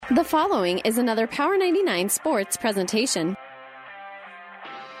The following is another Power 99 Sports presentation.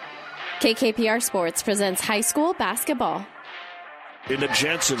 KKPR Sports presents high school basketball. Into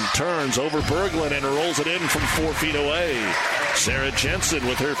Jensen, turns over Berglund and rolls it in from 4 feet away. Sarah Jensen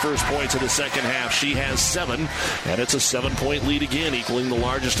with her first points of the second half. She has 7, and it's a 7-point lead again, equaling the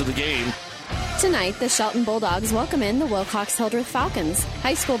largest of the game. Tonight, the Shelton Bulldogs welcome in the Wilcox-Hildreth Falcons.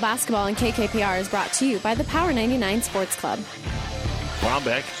 High school basketball in KKPR is brought to you by the Power 99 Sports Club.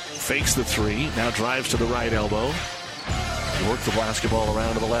 Bombeck fakes the three, now drives to the right elbow. Work the basketball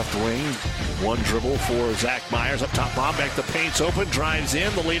around to the left wing. One dribble for Zach Myers. Up top, Bombeck, the paint's open, drives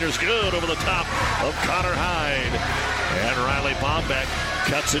in. The leader's good over the top of Connor Hyde. And Riley Bombeck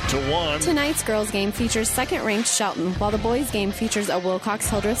cuts it to 1. Tonight's girls' game features second-ranked Shelton, while the boys' game features a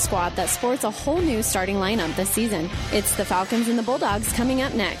Wilcox-Hildreth squad that sports a whole new starting lineup this season. It's the Falcons and the Bulldogs coming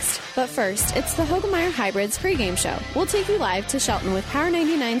up next. But first, it's the Hoegemeyer Hybrids pregame show. We'll take you live to Shelton with Power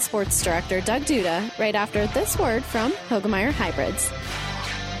 99 Sports Director Doug Duda right after this word from Hoegemeyer Hybrids.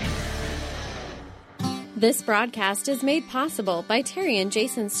 This broadcast is made possible by Terry and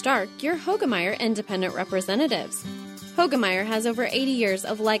Jason Stark, your Hoegemeyer independent representatives. Hoegemeyer has over 80 years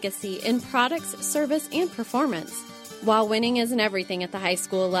of legacy in products, service, and performance. While winning isn't everything at the high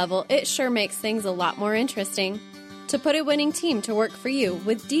school level, it sure makes things a lot more interesting. To put a winning team to work for you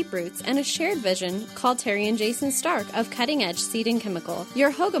with deep roots and a shared vision, call Terry and Jason Stark of Cutting Edge Seed and Chemical,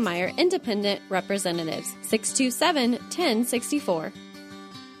 your Hoegemeyer independent representatives, 627-1064.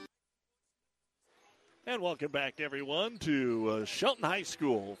 And welcome back, everyone, to Shelton High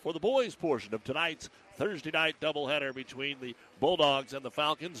School for the boys' portion of tonight's Thursday night doubleheader between the Bulldogs and the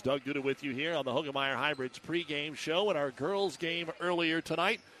Falcons. Doug Duda with you here on the Hoegemeyer Hybrids pregame show. In our girls' game earlier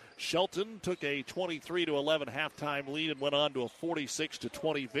tonight, Shelton took a 23-11 halftime lead and went on to a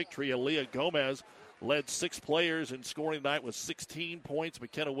 46-20 victory. Aaliyah Gomez led 6 players in scoring tonight with 16 points.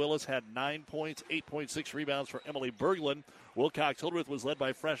 McKenna Willis had 9 points, 8.6 rebounds for Emily Berglund. Wilcox-Hildreth was led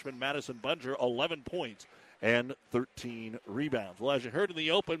by freshman Madison Bunger, 11 points and 13 rebounds. Well, as you heard in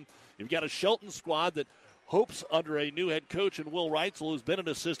the open, you've got a Shelton squad that hopes under a new head coach in Will Reitzel, who's been an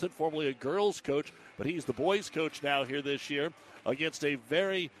assistant, formerly a girls coach, but he's the boys coach now here this year, against a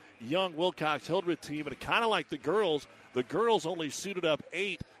very young Wilcox-Hildreth team. And kind of like the girls only suited up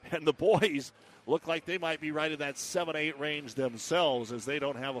 8, and the boys look like they might be right in that 7-8 range themselves, as they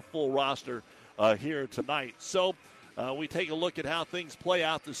don't have a full roster here tonight. So we take a look at how things play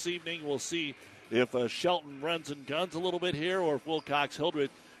out this evening. We'll see if Shelton runs and guns a little bit here, or if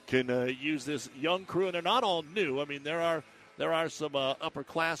Wilcox-Hildreth can use this young crew. And they're not all new. I mean, there are some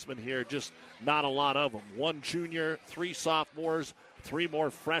upperclassmen here, just not a lot of them. 1 junior, 3 sophomores, 3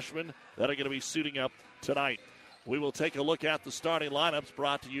 more freshmen that are going to be suiting up tonight. We will take a look at the starting lineups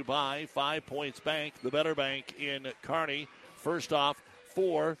brought to you by 5 Points Bank, the better bank in Kearney. First off,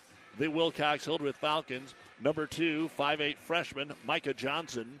 for the Wilcox-Hildreth Falcons, number 2, 5'8 freshman Micah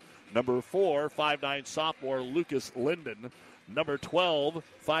Johnson. Number 4, 5'9 sophomore Lucas Linden. Number 12,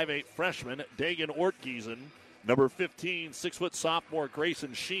 5'8 freshman Dagan Ortgiesen. Number 15, 6' sophomore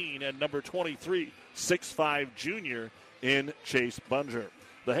Grayson Sheen. And number 23, 6'5 junior in Chase Bunger.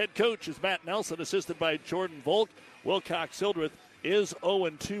 The head coach is Matt Nelson, assisted by Jordan Volk. Wilcox-Hildreth is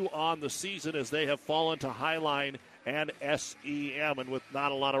 0-2 on the season as they have fallen to Highline and SEM. And with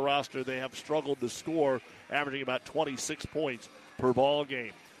not a lot of roster, they have struggled to score, averaging about 26 points per ball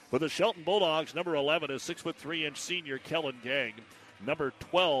game. For the Shelton Bulldogs, number 11 is 6'3" senior Kellen Gegg. Number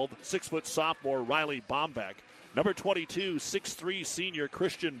 12, 6' sophomore Riley Bombeck. Number 22, 6'3" senior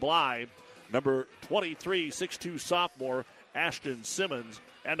Christian Bly. Number 23, 6'2" sophomore Ashton Simmons.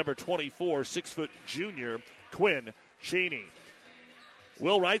 And number 24, 6' junior Quinn Cheney.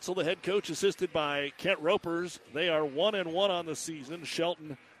 Will Reitzel, the head coach, assisted by Kent Ropers. They are 1-1 on the season.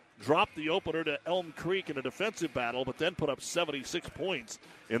 Shelton dropped the opener to Elm Creek in a defensive battle, but then put up 76 points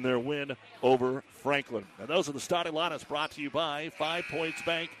in their win over Franklin. And those are the starting lineups brought to you by 5 Points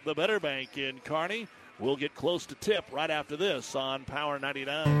Bank, the better bank in Kearney. We'll get close to tip right after this on Power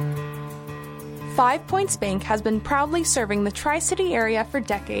 99. 5 Points Bank has been proudly serving the Tri-City area for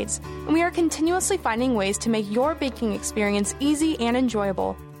decades, and we are continuously finding ways to make your banking experience easy and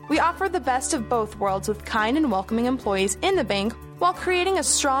enjoyable. We offer the best of both worlds with kind and welcoming employees in the bank while creating a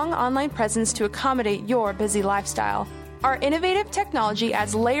strong online presence to accommodate your busy lifestyle. Our innovative technology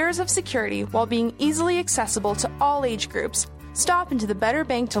adds layers of security while being easily accessible to all age groups. Stop into the Better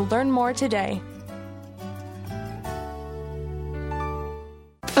Bank to learn more today.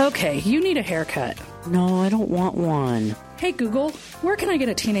 Okay, you need a haircut. No, I don't want one. Hey Google, where can I get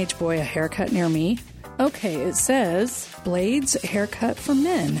a teenage boy a haircut near me? Okay, it says Blades Haircut for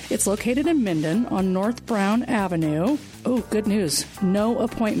Men. It's located in Minden on North Brown Avenue. Oh, good news. No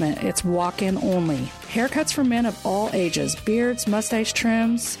appointment. It's walk-in only. Haircuts for men of all ages. Beards, mustache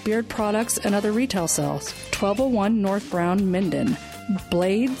trims, beard products, and other retail sales. 1201 North Brown, Minden.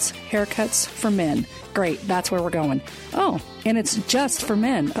 Blades Haircuts for Men. Great, that's where we're going. Oh, and it's just for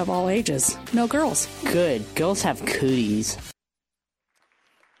men of all ages. No girls. Good. Girls have cooties.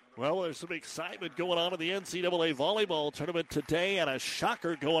 Well, there's some excitement going on in the NCAA volleyball tournament today, and a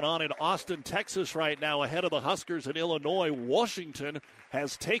shocker going on in Austin, Texas right now ahead of the Huskers in Illinois. Washington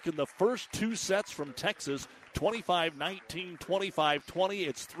has taken the first two sets from Texas, 25-19, 25-20.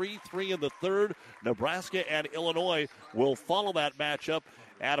 It's 3-3 in the third. Nebraska and Illinois will follow that matchup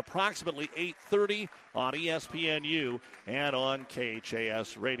at approximately 8:30 on ESPNU and on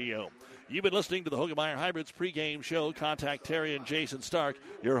KHAS Radio. You've been listening to the Hoegemeyer Hybrids pregame show. Contact Terry and Jason Stark,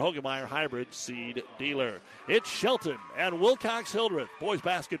 your Hoegemeyer Hybrid seed dealer. It's Shelton and Wilcox-Hildreth. Boys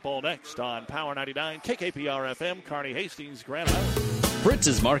basketball next on Power 99, KKPR-FM, Kearney Hastings, Grand Island.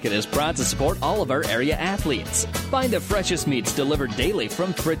 Fritz's Market is proud to support all of our area athletes. Find the freshest meats delivered daily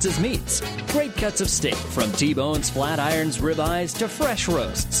from Fritz's Meats. Great cuts of steak from T-bones, flat irons, ribeyes to fresh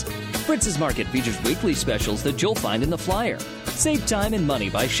roasts. Fritz's Market features weekly specials that you'll find in the flyer. Save time and money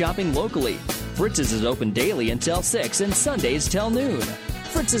by shopping locally. Fritz's is open daily until 6 and Sundays till noon.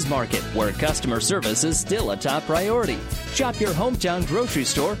 Fritz's Market, where customer service is still a top priority. Shop your hometown grocery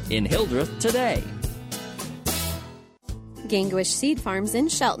store in Hildreth today. Gangwish Seed Farms in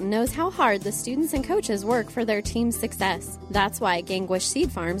Shelton knows how hard the students and coaches work for their team's success. That's why Gangwish Seed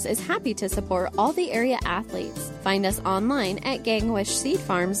Farms is happy to support all the area athletes. Find us online at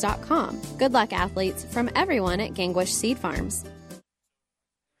gangwishseedfarms.com. Good luck, athletes, from everyone at Gangwish Seed Farms.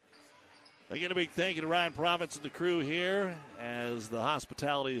 Again, a big thank you to Ryan Province and the crew here, as the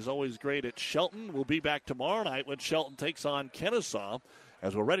hospitality is always great at Shelton. We'll be back tomorrow night when Shelton takes on Kennesaw,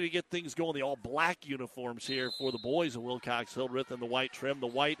 as we're ready to get things going. The all-black uniforms here for the boys of Wilcox-Hildreth and the white trim. The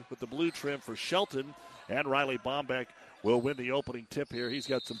white with the blue trim for Shelton. And Riley Bombeck will win the opening tip here. He's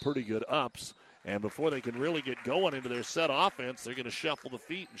got some pretty good ups. And before they can really get going into their set offense, they're going to shuffle the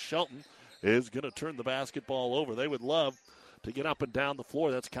feet, and Shelton is going to turn the basketball over. They would love to get up and down the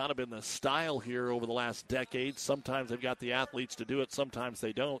floor. That's kind of been the style here over the last decade. Sometimes they've got the athletes to do it. Sometimes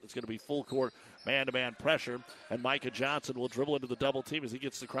they don't. It's going to be full court man-to-man pressure, and Micah Johnson will dribble into the double team as he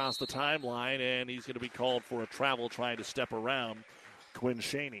gets across the timeline, and he's going to be called for a travel trying to step around Quinn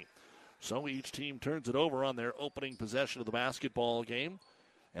Shaney. So each team turns it over on their opening possession of the basketball game,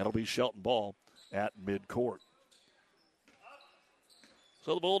 and it'll be Shelton ball at midcourt.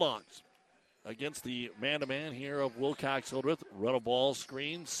 So the Bulldogs against the man-to-man here of Wilcox-Hildreth. Run a ball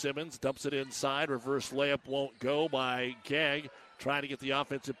screen. Simmons dumps it inside. Reverse layup won't go by Gegg. Trying to get the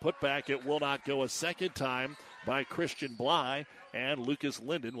offensive putback. It will not go a second time by Christian Bly. And Lucas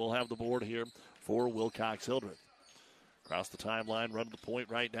Linden will have the board here for Wilcox-Hildreth. Across the timeline, run to the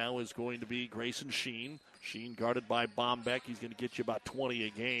point right now is going to be Grayson Sheen. Sheen guarded by Bombeck. He's going to get you about 20 a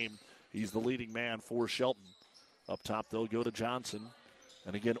game. He's the leading man for Shelton. Up top, they'll go to Johnson.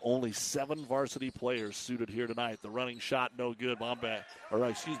 And again, only 7 varsity players suited here tonight. The running shot, no good.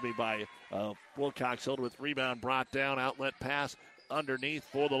 By Wilcox-Hildreth. Rebound brought down. Outlet pass underneath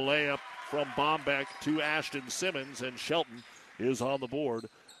for the layup from Bombeck to Ashton Simmons. And Shelton is on the board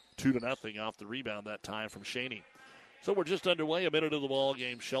 2-0 off the rebound that time from Shaney. So we're just underway, a minute of the ball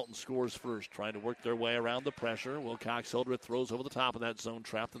game. Shelton scores first, trying to work their way around the pressure. Wilcox-Hildreth throws over the top of that zone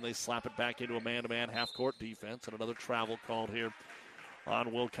trap. Then they slap it back into a man-to-man half-court defense. And another travel called here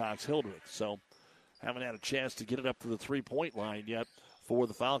on Wilcox-Hildreth. So haven't had a chance to get it up to the three-point line yet for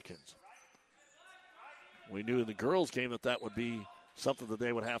the Falcons. We knew in the girls' game that would be something that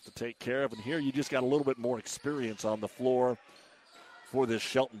they would have to take care of. And here you just got a little bit more experience on the floor for this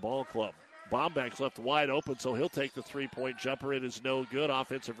Shelton ball club. Bombeck's left wide open, so he'll take the three-point jumper. It is no good.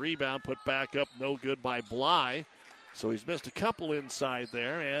 Offensive rebound put back up, no good by Bly. So he's missed a couple inside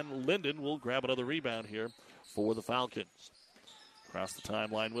there, and Linden will grab another rebound here for the Falcons. Across the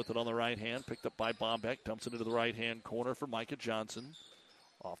timeline with it on the right hand. Picked up by Bombeck. Dumps it into the right-hand corner for Micah Johnson.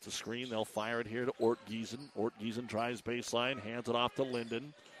 Off the screen, they'll fire it here to Ort Giesen. Ort Giesen tries baseline. Hands it off to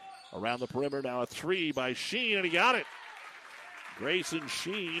Linden. Around the perimeter now a three by Sheen, and he got it. Grayson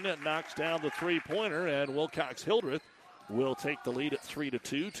Sheen knocks down the three-pointer, and Wilcox-Hildreth will take the lead at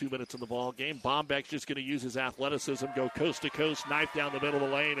 3-2. 2 minutes in the ball game. Bombeck's just going to use his athleticism, go coast to coast, knife down the middle of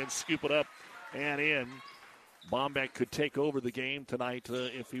the lane, and scoop it up and in. Bombeck could take over the game tonight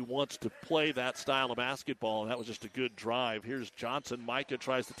if he wants to play that style of basketball. That was just a good drive. Here's Johnson. Micah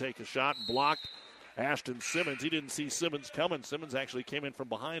tries to take a shot and blocked Ashton Simmons. He didn't see Simmons coming. Simmons actually came in from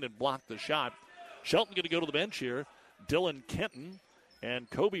behind and blocked the shot. Shelton going to go to the bench here. Dylan Kenton and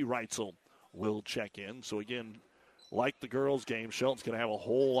Kobe Reitzel will check in. So, again, like the girls' game, Shelton's going to have a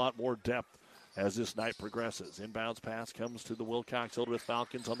whole lot more depth as this night progresses. Inbounds pass comes to the Wilcox-Hildreth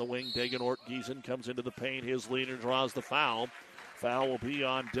Falcons on the wing. Dagan Ortgiesen comes into the paint. His leader draws the foul. Foul will be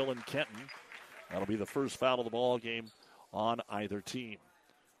on Dylan Kenton. That'll be the first foul of the ball game on either team.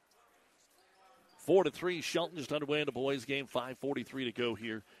 4-3, Shelton just underway in the boys' game. 5:43 to go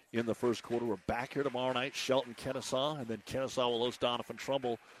here in the first quarter. We're back here tomorrow night, Shelton-Kennesaw, and then Kennesaw will host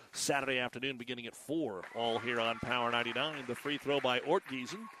Doniphan-Trumbull Saturday afternoon beginning at 4, all here on Power 99. The free throw by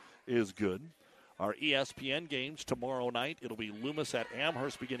Ortgiesen is good. Our ESPN games tomorrow night, it'll be Loomis at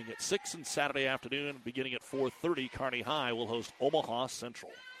Amherst beginning at 6, and Saturday afternoon beginning at 4:30, Kearney High will host Omaha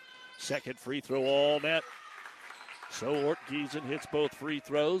Central. Second free throw all net. So Ortgiesen hits both free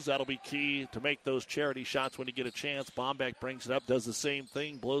throws. That'll be key to make those charity shots when you get a chance. Bombeck brings it up, does the same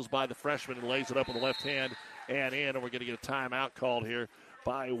thing, blows by the freshman and lays it up with the left hand and in. And we're going to get a timeout called here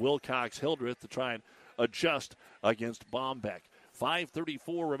by Wilcox-Hildreth to try and adjust against Bombeck.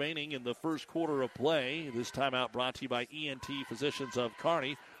 5:34 remaining in the first quarter of play. This timeout brought to you by ENT Physicians of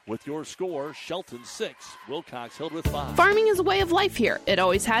Kearney. With your score, Shelton 6, Wilcox-Hildreth 5. Farming is a way of life here. It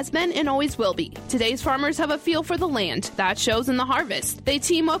always has been and always will be. Today's farmers have a feel for the land. That shows in the harvest. They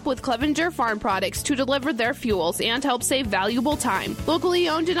team up with Clevenger Farm Products to deliver their fuels and help save valuable time. Locally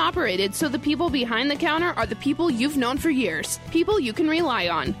owned and operated, so the people behind the counter are the people you've known for years. People you can rely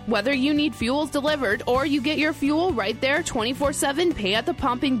on. Whether you need fuels delivered or you get your fuel right there 24/7, pay at the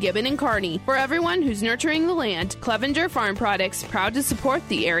pump in Gibbon and Kearney. For everyone who's nurturing the land, Clevenger Farm Products, proud to support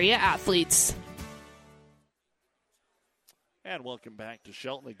the area athletes. And welcome back to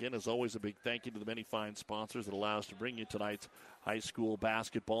Shelton. Again, as always, a big thank you to the many fine sponsors that allow us to bring you tonight's high school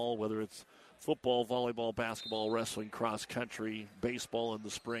basketball, whether it's football, volleyball, basketball, wrestling, cross country, baseball in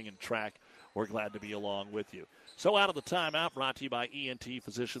the spring, and track. We're glad to be along with you. So out of the timeout, brought to you by ENT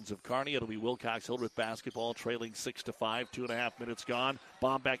Physicians of Kearney. It'll be Wilcox-Hildreth basketball trailing 6-5, 2.5 minutes gone.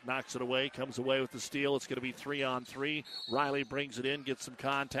 Bombeck knocks it away, comes away with the steal. It's going to be 3-on-3. Riley brings it in, gets some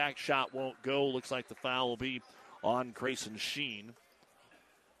contact. Shot won't go. Looks like the foul will be on Grayson Sheen.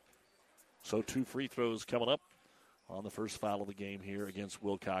 So 2 free throws coming up on the first foul of the game here against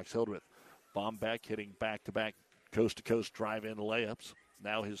Wilcox-Hildreth. Bombeck hitting back-to-back coast-to-coast drive-in layups.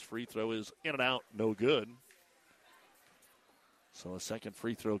 Now his free throw is in and out, no good. So a second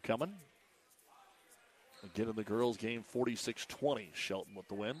free throw coming. Again in the girls' game, 46-20. Shelton with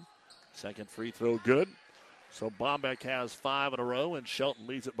the win. Second free throw good. So Bombeck has 5 in a row, and Shelton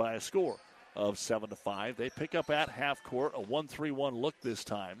leads it by a score of 7-5. They pick up at half court, a 1-3-1 look this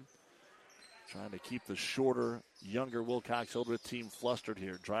time. Trying to keep the shorter, younger Wilcox-Hildreth team flustered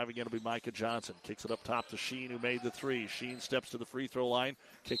here. Driving in will be Micah Johnson. Kicks it up top to Sheen, who made the 3. Sheen steps to the free throw line.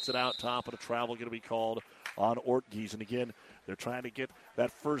 Kicks it out top, and a travel going to be called on Ortgiesen. Again, they're trying to get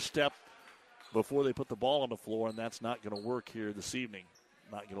that first step before they put the ball on the floor, and that's not going to work here this evening.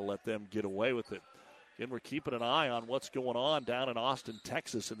 Not going to let them get away with it. Again, we're keeping an eye on what's going on down in Austin,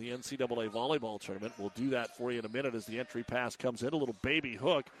 Texas in the NCAA volleyball tournament. We'll do that for you in a minute as the entry pass comes in. A little baby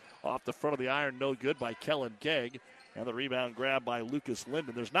hook off the front of the iron, no good by Kellen Gegg. And the rebound grab by Lucas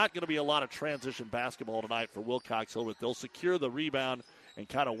Linden. There's not going to be a lot of transition basketball tonight for Wilcox-Hildreth. They'll secure the rebound and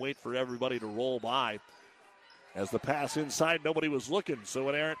kind of wait for everybody to roll by. As the pass inside, nobody was looking. So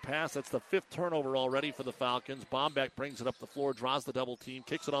an errant pass. That's the 5th turnover already for the Falcons. Bombeck brings it up the floor, draws the double team,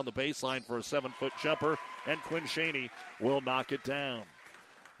 kicks it on the baseline for a 7-foot jumper, and Quinn Shaney will knock it down.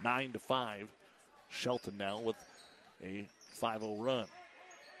 9-5. Shelton now with a 5-0 run.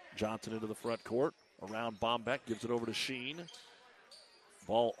 Johnson into the front court. Around Bombeck, gives it over to Sheen.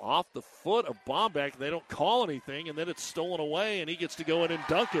 Ball off the foot of Bombeck. They don't call anything, and then it's stolen away, and he gets to go in and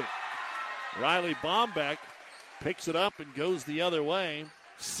dunk it. Riley Bombeck picks it up and goes the other way.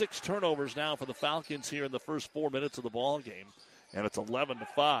 6 turnovers now for the Falcons here in the first 4 minutes of the ball game. And it's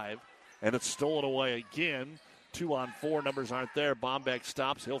 11-5. And it's stolen away again. 2-on-4 numbers aren't there. Bombeck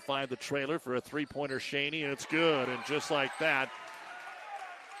stops. He'll find the trailer for a 3-pointer Shaney, and it's good. And just like that,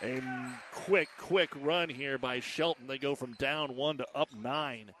 a quick run here by Shelton. They go from down 1 to up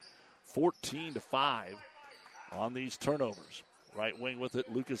 9. 14-5 on these turnovers. Right wing with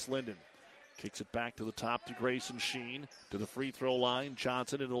it, Lucas Linden. Kicks it back to the top to Grayson Sheen. To the free throw line.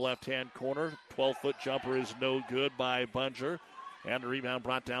 Johnson in the left-hand corner. 12-foot jumper is no good by Bunger. And the rebound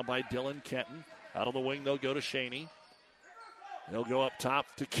brought down by Dylan Kenton. Out on the wing, they'll go to Shaney. They'll go up top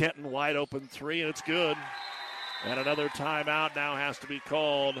to Kenton. Wide open 3, and it's good. And another timeout now has to be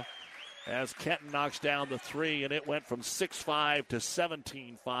called as Kenton knocks down the 3, and it went from 6-5 to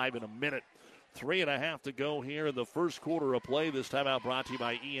 17-5 in a minute. 3.5 to go here in the first quarter of play. This timeout brought to you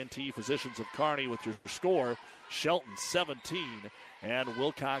by ENT Physicians of Kearney with your score, Shelton 17 and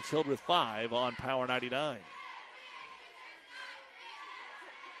Wilcox-Hildreth 5 on Power 99.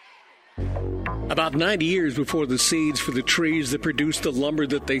 About 90 years before the seeds for the trees that produce the lumber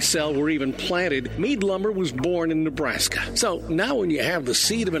that they sell were even planted, Mead Lumber was born in Nebraska. So now when you have the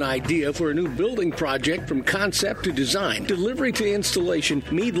seed of an idea for a new building project from concept to design, delivery to installation,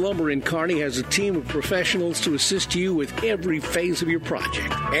 Mead Lumber in Kearney has a team of professionals to assist you with every phase of your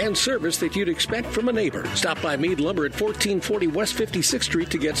project and service that you'd expect from a neighbor. Stop by Mead Lumber at 1440 West 56th Street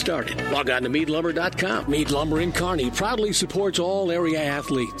to get started. Log on to meadlumber.com. Mead Lumber in Kearney proudly supports all area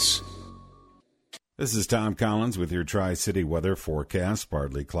athletes. This is Tom Collins with your Tri-City weather forecast.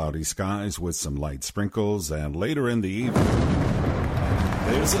 Partly cloudy skies with some light sprinkles, and later in the evening,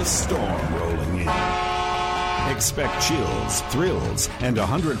 there's a storm rolling in. Expect chills, thrills, and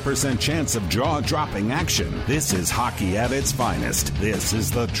 100% chance of jaw-dropping action. This is hockey at its finest. This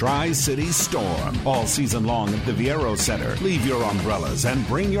is the Tri-City Storm. All season long at the Viero Center. Leave your umbrellas and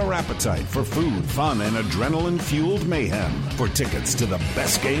bring your appetite for food, fun, and adrenaline-fueled mayhem. For tickets to the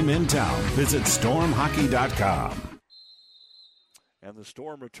best game in town, visit stormhockey.com. And the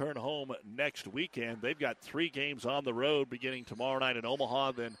Storm return home next weekend. They've got 3 games on the road beginning tomorrow night in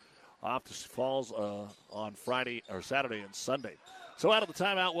Omaha, then off to Falls on Friday or Saturday and Sunday. So out of the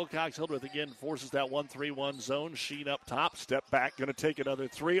timeout, Wilcox-Hildreth again forces that 1-3-1 zone. Sheen up top, step back, going to take another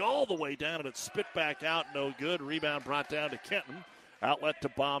 3 all the way down, and it's spit back out, no good. Rebound brought down to Kenton. Outlet to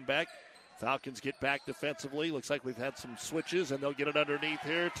Bombeck. Falcons get back defensively. Looks like we've had some switches, and they'll get it underneath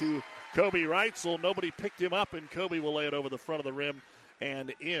here to Kobe Reitzel. Nobody picked him up, and Kobe will lay it over the front of the rim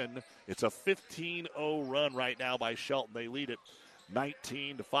and in. It's a 15-0 run right now by Shelton. They lead it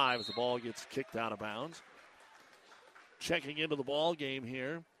 19-5 as the ball gets kicked out of bounds. Checking into the ball game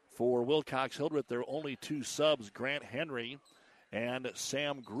here for Wilcox-Hildreth, there are only 2 subs, Grant Henry and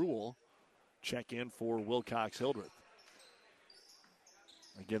Sam Gruel check in for Wilcox-Hildreth.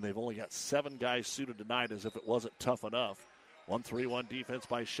 Again, they've only got 7 guys suited tonight, as if it wasn't tough enough. 1-3-1 defense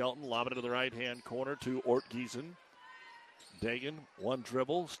by Shelton, lob it into the right-hand corner to Ortgiesen. Dagan, 1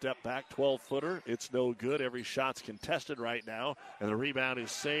 dribble, step back, 12-footer. It's no good. Every shot's contested right now, and the rebound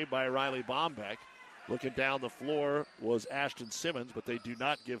is saved by Riley Bombeck. Looking down the floor was Ashton Simmons, but they do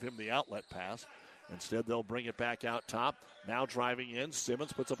not give him the outlet pass. Instead, they'll bring it back out top. Now driving in,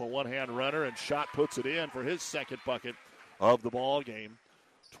 Simmons puts up a one-hand runner, and Schott puts it in for his second bucket of the ball game,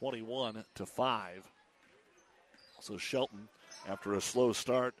 21-5. So Shelton, after a slow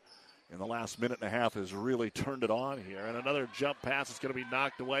start in the last minute and a half, has really turned it on here. And another jump pass is going to be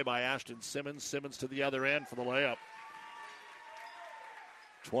knocked away by Ashton Simmons. Simmons to the other end for the layup.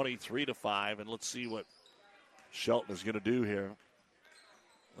 23-5, and let's see what Shelton is going to do here.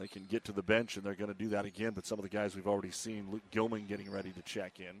 They can get to the bench, and they're going to do that again, but some of the guys we've already seen, Luke Gilman getting ready to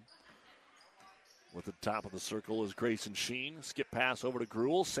check in. With the top of the circle is Grayson Sheen. Skip pass over to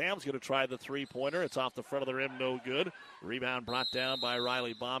Gruel. Sam's going to try the three-pointer. It's off the front of the rim, no good. Rebound brought down by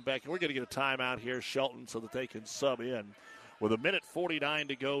Riley Bombeck. And we're going to get a timeout here, Shelton, so that they can sub in. With 1:49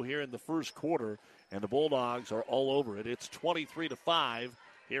 to go here in the first quarter, and the Bulldogs are all over it. It's 23-5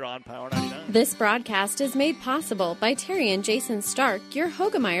 here on Power 99. This broadcast is made possible by Terry and Jason Stark, your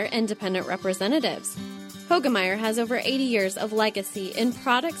Hogemeyer Independent Representatives. Hogemeyer has over 80 years of legacy in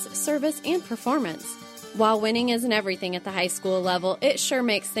products, service, and performance. While winning isn't everything at the high school level, it sure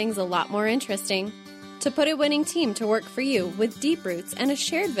makes things a lot more interesting. To put a winning team to work for you with deep roots and a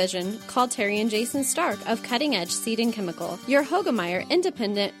shared vision, call Terry and Jason Stark of Cutting Edge Seed and Chemical, your Hogemeyer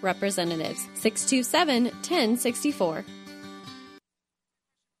Independent Representatives, 627-1064.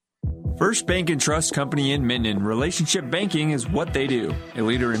 First Bank and Trust Company in Minden. Relationship banking is what they do. A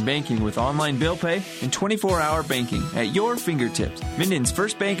leader in banking with online bill pay and 24-hour banking at your fingertips. Minden's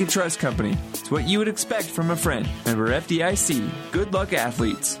First Bank and Trust Company. It's what you would expect from a friend. Member FDIC. Good luck,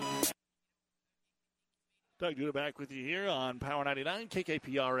 athletes. Doug Duda back with you here on Power 99,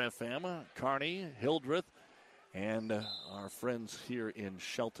 KKPR FM, Kearney, Hildreth, and our friends here in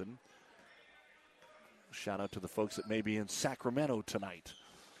Shelton. Shout out to the folks that may be in Sacramento tonight.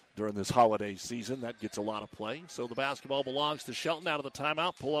 During this holiday season, that gets a lot of play. So the basketball belongs to Shelton. Out of the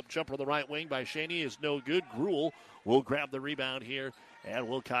timeout, pull-up jumper on the right wing by Shaney is no good. Gruel will grab the rebound here, and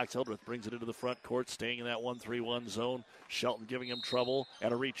Wilcox-Hildreth brings it into the front court, staying in that 1-3-1 zone. Shelton giving him trouble,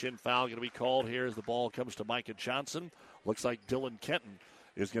 and a reach-in foul going to be called here as the ball comes to Micah Johnson. Looks like Dylan Kenton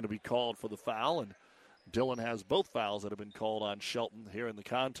is going to be called for the foul, and Dylan has both fouls that have been called on Shelton here in the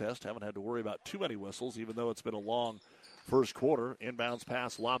contest. Haven't had to worry about too many whistles, even though it's been a long first quarter. Inbounds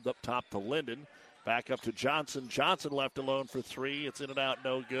pass lobbed up top to Linden. Back up to Johnson. Johnson left alone for three. It's in and out,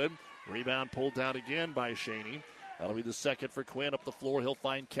 no good. Rebound pulled down again by Shaney. That'll be the second for Quinn. Up the floor, he'll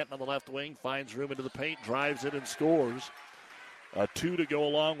find Kenton on the left wing. Finds room into the paint, drives it and scores. A 2 to go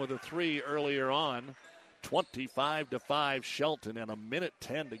along with a 3 earlier on. 25-5 Shelton, and a minute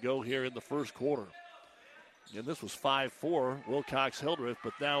 10 to go here in the first quarter. And this was 5-4 Wilcox-Hildreth,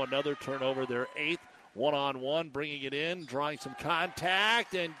 but now another turnover. Their 8th, one-on-one, bringing it in, drawing some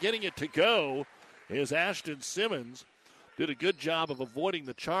contact, and getting it to go is Ashton Simmons. Did a good job of avoiding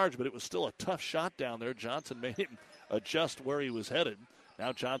the charge, but it was still a tough shot down there. Johnson made him adjust where he was headed.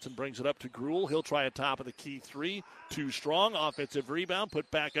 Now Johnson brings it up to Gruhl. He'll try a top of the key three. Too strong. Offensive rebound put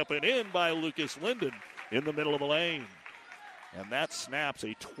back up and in by Lucas Linden in the middle of the lane. And that snaps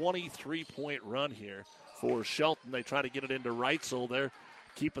a 23-point run here for Shelton. They try to get it into Reitzel. They're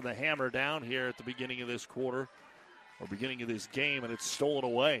keeping the hammer down here at the beginning of this quarter, or beginning of this game, and it's stolen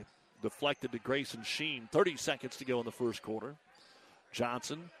away. Deflected to Grayson Sheen. 30 seconds to go in the first quarter.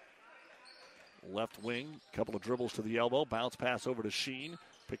 Johnson, left wing, couple of dribbles to the elbow. Bounce pass over to Sheen.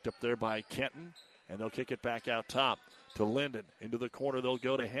 Picked up there by Kenton, and they'll kick it back out top to Linden. Into the corner, they'll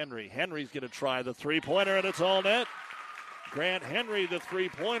go to Henry. Henry's going to try the three-pointer, and it's all net. Grant Henry, the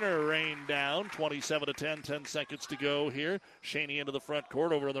three-pointer, rained down. 27-10, 10 seconds to go here. Shaney into the front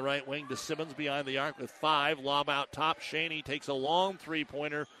court, over on the right wing to Simmons behind the arc with 5. Lob out top. Shaney takes a long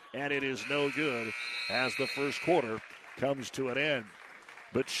three-pointer, and it is no good as the first quarter comes to an end.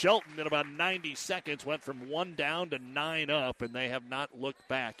 But Shelton, in about 90 seconds, went from 1 down to 9 up, and they have not looked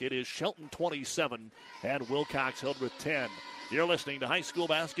back. It is Shelton 27 and Wilcox-Hildreth 10. You're listening to high school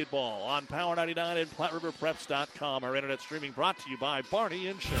basketball on Power 99 and PlatteRiverPreps.com. Our internet streaming brought to you by Barney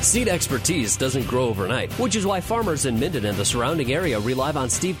Insurance. Seed expertise doesn't grow overnight, which is why farmers in Minden and the surrounding area rely on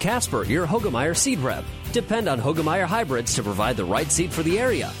Steve Casper, your Hogemeyer seed rep. Depend on Hogemeyer hybrids to provide the right seed for the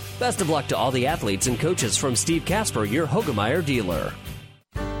area. Best of luck to all the athletes and coaches from Steve Casper, your Hogemeyer dealer.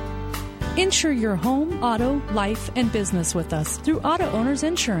 Insure your home, auto, life, and business with us through Auto Owners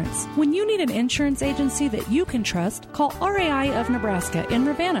Insurance. When you need an insurance agency that you can trust, call RAI of Nebraska in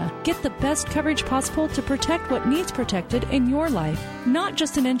Ravenna. Get the best coverage possible to protect what needs protected in your life. Not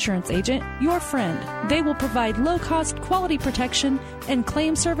just an insurance agent, your friend. They will provide low-cost, quality protection and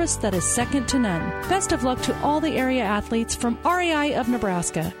claim service that is second to none. Best of luck to all the area athletes from RAI of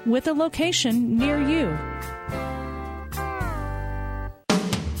Nebraska, with a location near you.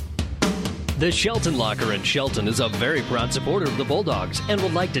 The Shelton Locker in Shelton is a very proud supporter of the Bulldogs and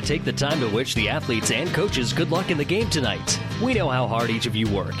would like to take the time to wish the athletes and coaches good luck in the game tonight. We know how hard each of you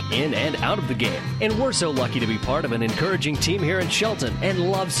work, in and out of the game, and we're so lucky to be part of an encouraging team here in Shelton and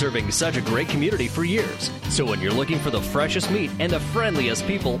love serving such a great community for years. So when you're looking for the freshest meat and the friendliest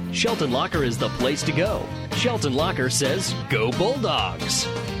people, Shelton Locker is the place to go. Shelton Locker says, go Bulldogs!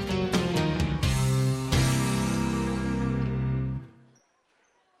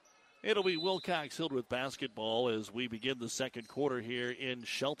 It'll be Wilcox-Hildreth basketball as we begin the second quarter here in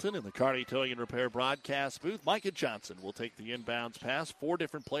Shelton in the Kearney Towing and Repair broadcast booth. Micah Johnson will take the inbounds pass. 4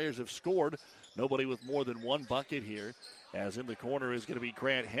 different players have scored. Nobody with more than 1 bucket here. As in the corner is going to be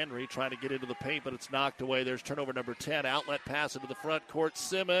Grant Henry trying to get into the paint, but it's knocked away. There's turnover number 10. Outlet pass into the front court.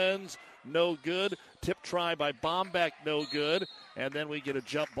 Simmons, no good. Tip try by Bombeck, no good. And then we get a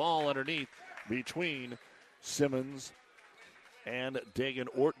jump ball underneath between Simmons and Dagan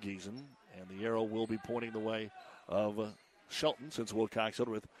Ortgiesen, and the arrow will be pointing the way of Shelton since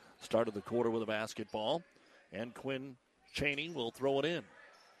Wilcox-Hildreth started the quarter with a basketball, and Quinn Chaney will throw it in.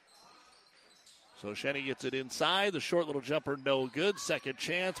 So Shaney gets it inside. The short little jumper, no good. Second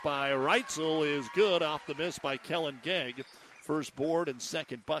chance by Reitzel is good off the miss by Kellen Gegg. First board and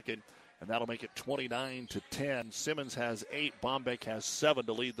second bucket, and that'll make it 29-10. Simmons has 8. Bombeck has 7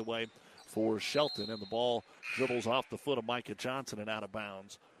 to lead the way for Shelton, and the ball dribbles off the foot of Micah Johnson and out of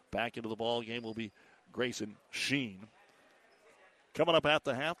bounds. Back into the ball game will be Grayson Sheen. Coming up at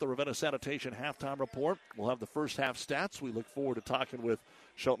the half, the Ravenna Sanitation halftime report. We'll have the first half stats. We look forward to talking with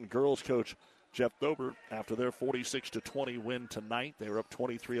Shelton girls coach Jeff Dober after their 46-20 win tonight. They were up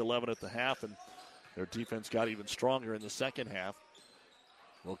 23-11 at the half, and their defense got even stronger in the second half.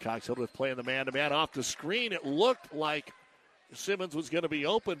 Wilcox-Hildreth playing the man-to-man off the screen. It looked like Simmons was going to be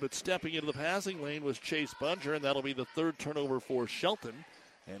open, but stepping into the passing lane was Chase Bunger, and that'll be the 3rd turnover for Shelton.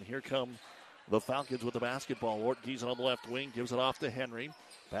 And here come the Falcons with the basketball. Ortgiesen on the left wing gives it off to Henry.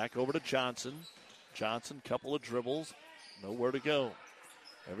 Back over to Johnson. Johnson, couple of dribbles, nowhere to go.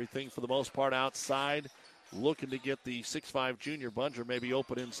 Everything for the most part outside. Looking to get the 6'5 junior Bunger maybe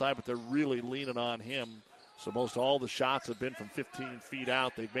open inside, but they're really leaning on him. So most all the shots have been from 15 feet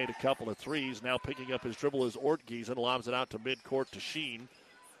out. They've made a couple of threes. Now picking up his dribble is Ortgiesen. Lobs it out to midcourt to Sheen.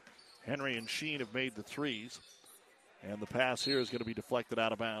 Henry and Sheen have made the threes. And the pass here is going to be deflected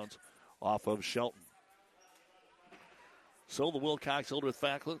out of bounds off of Shelton. So the Wilcox-Hildreth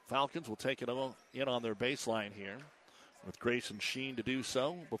Falcons will take it in on their baseline here with Grayson Sheen to do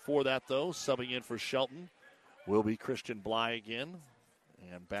so. Before that, though, subbing in for Shelton will be Christian Bly again.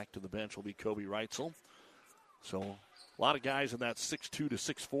 And back to the bench will be Kobe Reitzel. So a lot of guys in that 6'2 to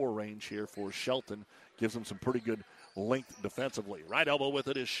 6'4 range here for Shelton. Gives them some pretty good length defensively. Right elbow with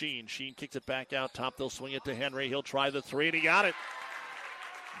it is Sheen. Sheen kicks it back out top. They'll swing it to Henry. He'll try the three, and he got it.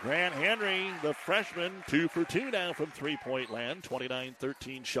 Grant Henry, the freshman, 2 for 2 now from three-point land.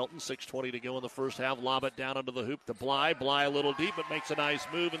 29-13 Shelton, 6:20 to go in the first half. Lob it down under the hoop to Bly. Bly a little deep, but makes a nice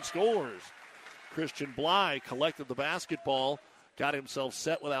move and scores. Christian Bly collected the basketball, got himself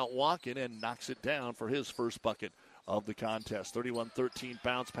set without walking, and knocks it down for his first bucket of the contest. 31-13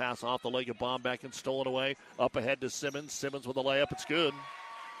 bounce pass off the leg of Bombeck and stolen away. Up ahead to Simmons. Simmons with a layup. It's good.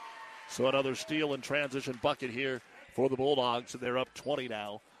 So another steal and transition bucket here for the Bulldogs. They're up 20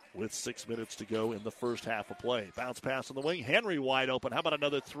 now with 6 minutes to go in the first half of play. Bounce pass on the wing. Henry wide open. How about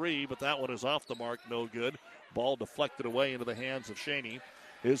another three? But that one is off the mark. No good. Ball deflected away into the hands of Shaney.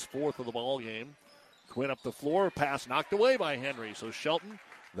 His fourth of the ball game. Quinn up the floor. Pass knocked away by Henry. So Shelton,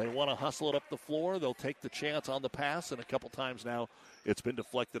 they want to hustle it up the floor. They'll take the chance on the pass. And a couple times now it's been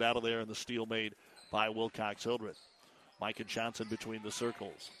deflected out of there, and the steal made by Wilcox-Hildreth. Micah Johnson between the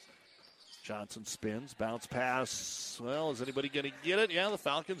circles. Johnson spins, bounce pass. Well, is anybody going to get it? Yeah, the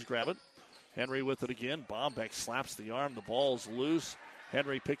Falcons grab it. Henry with it again. Bombeck slaps the arm. The ball's loose.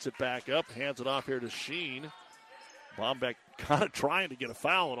 Henry picks it back up, hands it off here to Sheen. Bombeck kind of trying to get a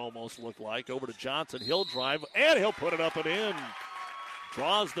foul, it almost looked like. Over to Johnson. He'll drive, and he'll put it up and in.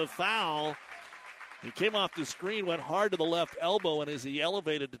 Draws the foul. He came off the screen, went hard to the left elbow, and as he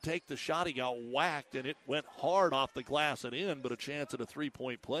elevated to take the shot, he got whacked, and it went hard off the glass and in, but a chance at a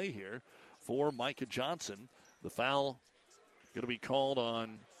three-point play here for Micah Johnson. The foul going to be called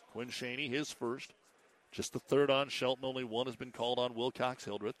on Quinn Shaney, his first. Just the third on Shelton. Only one has been called on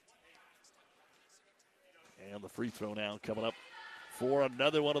Wilcox-Hildreth. And the free throw now coming up for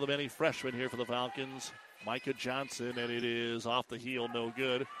another one of the many freshmen here for the Falcons. Micah Johnson, and it is off the heel, no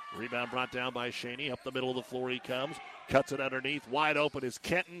good. Rebound brought down by Shaney. Up the middle of the floor he comes. Cuts it underneath. Wide open is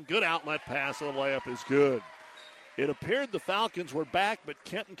Kenton. Good outlet pass, and the layup is good. It appeared the Falcons were back, but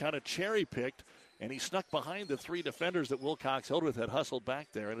Kenton kind of cherry-picked, and he snuck behind the three defenders that Wilcox-Hildreth had hustled back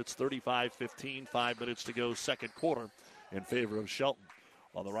there, and it's 35-15, 5 minutes to go, second quarter in favor of Shelton.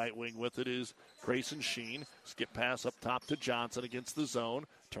 On the right wing with it is Grayson Sheen. Skip pass up top to Johnson against the zone.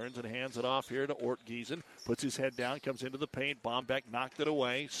 Turns and hands it off here to Ort Giesen. Puts his head down, comes into the paint. Bombeck knocked it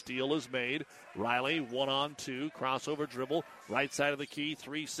away. Steal is made. Riley 1-on-2. Crossover dribble. Right side of the key.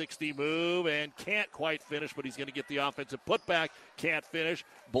 360 move and can't quite finish, but he's going to get the offensive putback. Can't finish.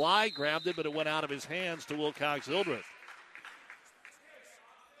 Bly grabbed it, but it went out of his hands to Wilcox-Hildreth.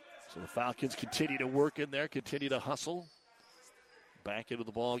 So the Falcons continue to work in there, continue to hustle. Back into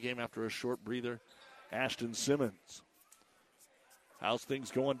the ball game after a short breather, Ashton Simmons. How's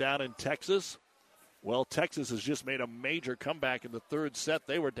things going down in Texas? Well, Texas has just made a major comeback in the third set.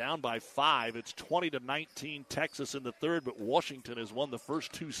 They were down by 5. It's 20-19 Texas in the third, but Washington has won the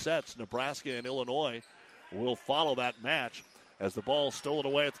first 2 sets. Nebraska and Illinois will follow that match. As the ball stolen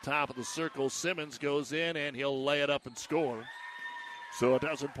away at the top of the circle, Simmons goes in, and he'll lay it up and score. So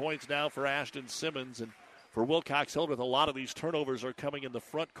 12 points now for Ashton Simmons, and for Wilcox-Hildreth, a lot of these turnovers are coming in the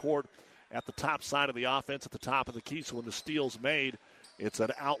front court at the top side of the offense, at the top of the key. So when the steal's made, it's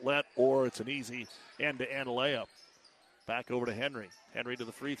an outlet or it's an easy end-to-end layup. Back over to Henry. Henry to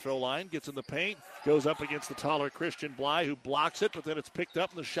the free throw line, gets in the paint, goes up against the taller Christian Bly, who blocks it, but then it's picked up,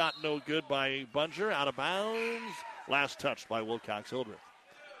 and the shot no good by Bunger. Out of bounds. Last touched by Wilcox-Hildreth.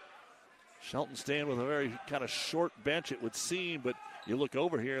 Shelton staying with a very kind of short bench, it would seem, but you look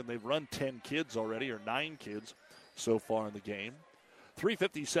over here, and they've run 10 kids already, or 9 kids so far in the game.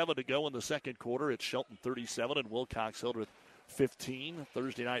 3:57 to go in the second quarter. It's Shelton 37 and Wilcox-Hildreth 15.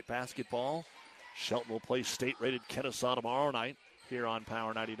 Thursday night basketball. Shelton will play state-rated Kennesaw tomorrow night here on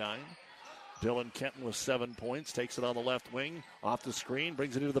Power 99. Dylan Kenton with 7 points. Takes it on the left wing. Off the screen.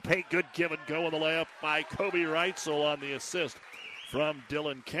 Brings it into the paint. Good give and go in the layup by Kobe Reitzel on the assist from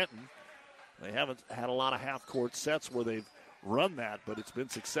Dylan Kenton. They haven't had a lot of half-court sets where they've run that, but it's been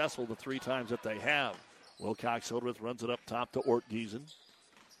successful the 3 times that they have. Wilcox-Hildreth runs it up top to Ort Giesen.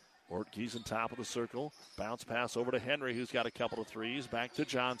 Ort Giesen top of the circle. Bounce pass over to Henry, who's got a couple of threes. Back to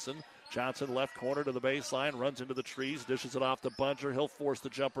Johnson. Johnson left corner to the baseline, runs into the trees, dishes it off to Bunger. He'll force the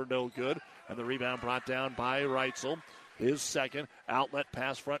jumper, no good. And the rebound brought down by Reitzel. His second. Outlet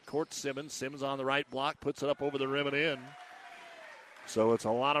pass front court, Simmons. Simmons on the right block, puts it up over the rim and in. So it's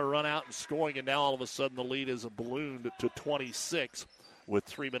a lot of run out and scoring, and now all of a sudden the lead is ballooned to 26 with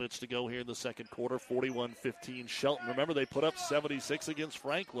 3 minutes to go here in the second quarter. 41-15 Shelton. Remember, they put up 76 against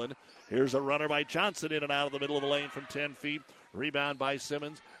Franklin. Here's a runner by Johnson in and out of the middle of the lane from 10 feet. Rebound by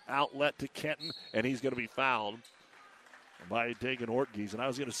Simmons. Outlet to Kenton, and he's going to be fouled by Dagan Ortgies. And I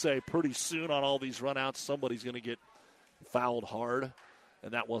was going to say, pretty soon on all these runouts, somebody's going to get fouled hard.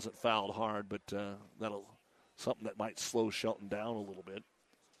 And that wasn't fouled hard, but that'll something that might slow Shelton down a little bit.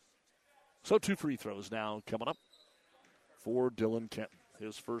 So 2 free throws now coming up for Dylan Kenton.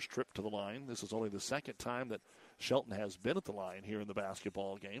 His first trip to the line. This is only the second time that Shelton has been at the line here in the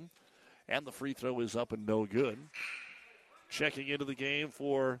basketball game. And the free throw is up and no good. Checking into the game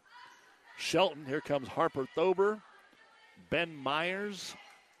for Shelton. Here comes Harper Thober, Ben Myers,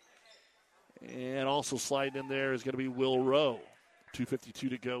 and also sliding in there is going to be Will Rowe. 2:52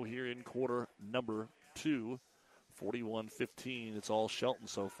 to go here in quarter number 2. 41-15. It's all Shelton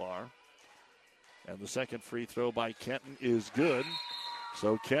so far. And the second free throw by Kenton is good.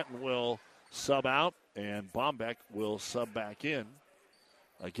 So Kenton will sub out, and Bombeck will sub back in.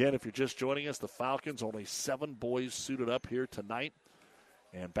 Again, if you're just joining us, the Falcons, only 7 boys suited up here tonight.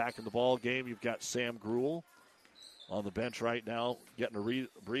 And back in the ball game, you've got Sam Gruel on the bench right now. Getting a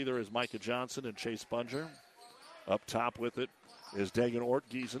breather is Micah Johnson and Chase Bunger. Up top with it is Dagan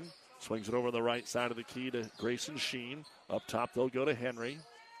Ortgiesen. Swings it over the right side of the key to Grayson Sheen. Up top, they'll go to Henry.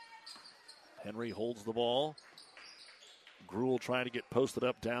 Henry holds the ball. Gruel trying to get posted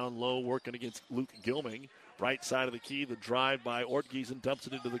up down low, working against Luke Gilming. Right side of the key, the drive by Ortgiesen dumps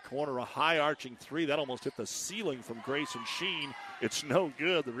it into the corner. A high arching three. That almost hit the ceiling from Grayson Sheen. It's no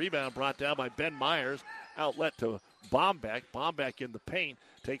good. The rebound brought down by Ben Myers. Outlet to Bombeck. Bombeck in the paint.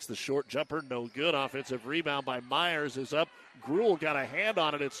 Takes the short jumper. No good. Offensive rebound by Myers is up. Gruel got a hand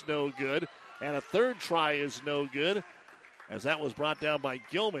on it. It's no good. And a third try is no good, as that was brought down by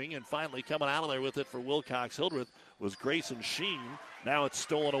Gilming. And finally coming out of there with it for Wilcox-Hildreth was Grayson Sheen. Now it's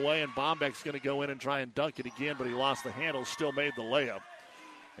stolen away, and Bombeck's going to go in and try and dunk it again, but he lost the handle, still made the layup.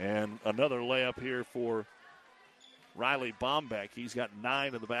 And another layup here for Riley Bombeck. He's got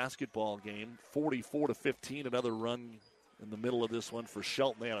 9 in the basketball game. 44-15, another run in the middle of this one for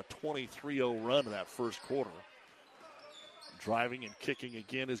Shelton. They had a 23-0 run in that first quarter. Driving and kicking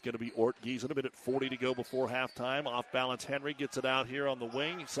again is going to be Ortgiesen. A minute 40 to go before halftime. Off balance, Henry gets it out here on the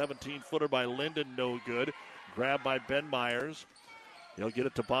wing. 17-footer by Linden, no good. Grabbed by Ben Myers. He'll get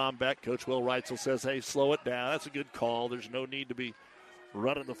it to Bombeck. Coach Will Reitzel says, hey, slow it down. That's a good call. There's no need to be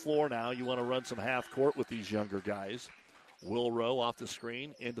running the floor now. You want to run some half court with these younger guys. Will Rowe off the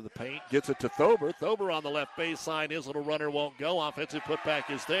screen, into the paint. Gets it to Thober. Thober on the left baseline. His little runner won't go. Offensive putback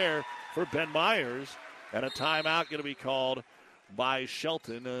is there for Ben Myers. And a timeout going to be called by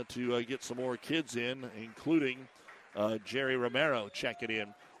Shelton to get some more kids in, including Jerry Romero checking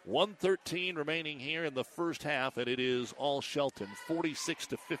in. 1:13 remaining here in the first half, and it is all Shelton,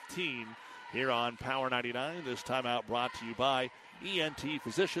 46-15 here on Power 99. This timeout brought to you by ENT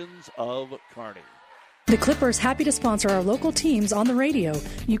Physicians of Kearney. The Clipper's happy to sponsor our local teams on the radio.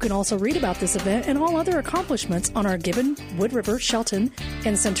 You can also read about this event and all other accomplishments on our Gibbon, Wood River, Shelton,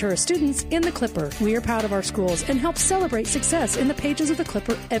 and Centura students in the Clipper. We are proud of our schools and help celebrate success in the pages of the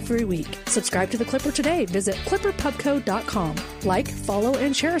Clipper every week. Subscribe to the Clipper today. Visit clipperpubco.com. Like, follow,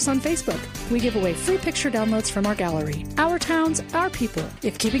 and share us on Facebook. We give away free picture downloads from our gallery. Our towns, our people.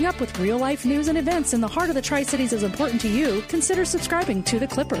 If keeping up with real-life news and events in the heart of the Tri-Cities is important to you, consider subscribing to the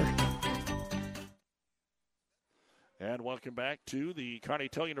Clipper. And welcome back to the Kearney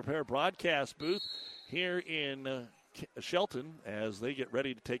Towing and Repair broadcast booth here in Shelton as they get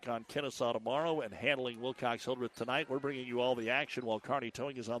ready to take on Kennesaw tomorrow and handling Wilcox-Hildreth tonight. We're bringing you all the action while Kearney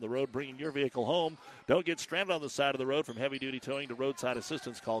Towing is on the road, bringing your vehicle home. Don't get stranded on the side of the road. From heavy-duty towing to roadside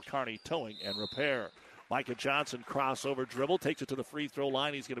assistance, call Kearney Towing and Repair. Micah Johnson, crossover dribble, takes it to the free throw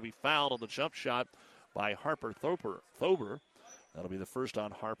line. He's going to be fouled on the jump shot by Harper Thober. That'll be the first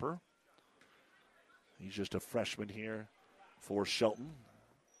on Harper. He's just a freshman here for Shelton.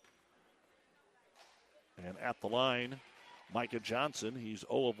 And at the line, Micah Johnson. He's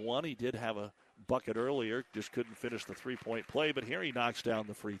 0 of 1. He did have a bucket earlier, just couldn't finish the three-point play, but here he knocks down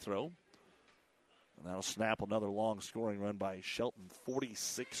the free throw. And that'll snap another long scoring run by Shelton,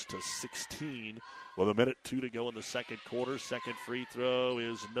 46-16, with a minute 2 to go in the second quarter. Second free throw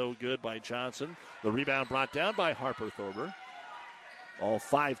is no good by Johnson. The rebound brought down by Harper Thober. All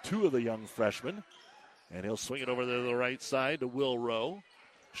 5'2" of the young freshman. And he'll swing it over to the right side to Will Rowe.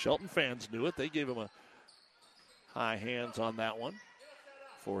 Shelton fans knew it. They gave him a high hands on that one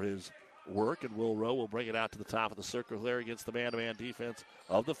for his work, and Will Rowe will bring it out to the top of the circle there against the man-to-man defense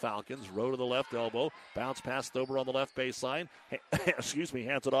of the Falcons. Rowe to the left elbow. Bounce past Thober on the left baseline.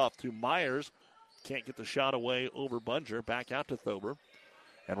 Hands it off to Myers. Can't get the shot away over Bunger. Back out to Thober.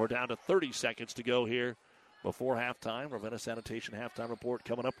 And we're down to 30 seconds to go here before halftime. Ravenna Sanitation halftime report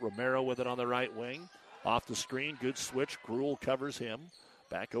coming up. Romero with it on the right wing. Off the screen, good switch. Gruel covers him.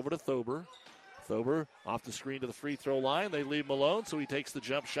 Back over to Thober. Thober off the screen to the free throw line. They leave him alone, so he takes the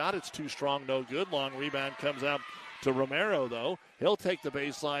jump shot. It's too strong, no good. Long rebound comes out to Romero, though. He'll take the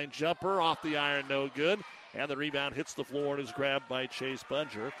baseline jumper off the iron, no good. And the rebound hits the floor and is grabbed by Chase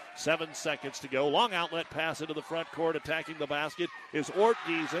Bunger. 7 seconds to go. Long outlet pass into the front court. Attacking the basket is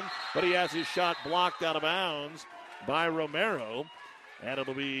Ortgiesen, but he has his shot blocked out of bounds by Romero. And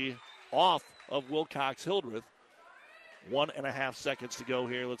it'll be off of Wilcox-Hildreth. 1.5 seconds to go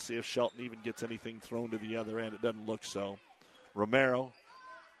here. Let's see if Shelton even gets anything thrown to the other end. It doesn't look so. Romero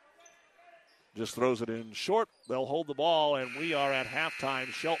just throws it in short. They'll hold the ball, and we are at halftime.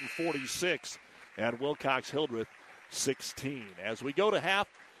 Shelton 46 and Wilcox-Hildreth 16. As we go to half,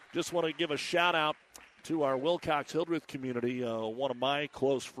 just want to give a shout-out to our Wilcox-Hildreth community. One of my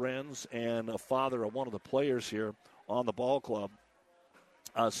close friends and a father of one of the players here on the ball club,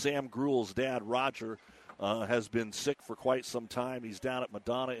 Sam Gruel's dad, Roger, has been sick for quite some time. He's down at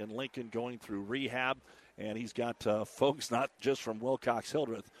Madonna in Lincoln going through rehab, and he's got folks not just from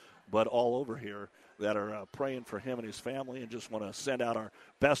Wilcox-Hildreth, but all over here that are praying for him and his family, and just want to send out our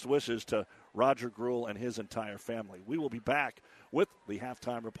best wishes to Roger Gruel and his entire family. We will be back with the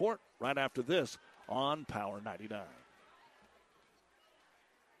halftime report right after this on Power 99.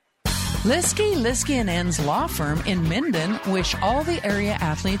 Liskey & Ends Law Firm in Minden wish all the area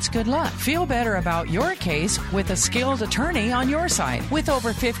athletes good luck. Feel better about your case with a skilled attorney on your side. With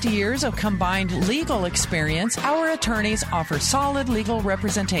over 50 years of combined legal experience, our attorneys offer solid legal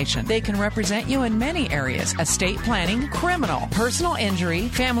representation. They can represent you in many areas: estate planning, criminal, personal injury,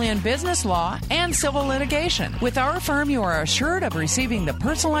 family and business law, and civil litigation. With our firm, you are assured of receiving the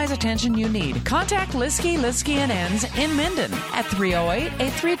personalized attention you need. Contact Liskey & Ends in Minden at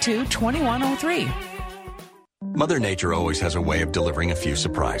 308-832-2103. Mother Nature always has a way of delivering a few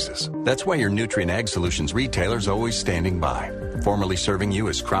surprises. That's why your Nutrien Ag Solutions retailer's always standing by. Formerly serving you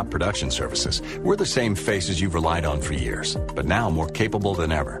as Crop Production Services, we're the same faces you've relied on for years, but now more capable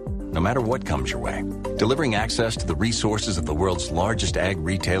than ever, no matter what comes your way. Delivering access to the resources of the world's largest ag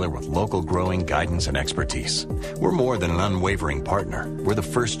retailer with local growing guidance and expertise. We're more than an unwavering partner. We're the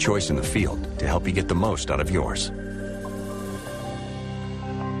first choice in the field to help you get the most out of yours.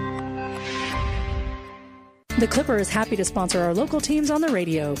 The Clipper is happy to sponsor our local teams on the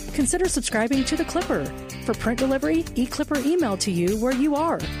radio. Consider subscribing to The Clipper. For print delivery, eClipper emailed to you where you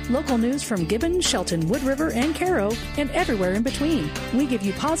are. Local news from Gibbon, Shelton, Wood River, and Caro, and everywhere in between. We give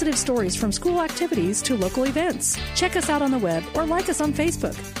you positive stories from school activities to local events. Check us out on the web or like us on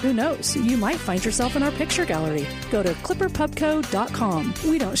Facebook. Who knows, you might find yourself in our picture gallery. Go to clipperpubco.com.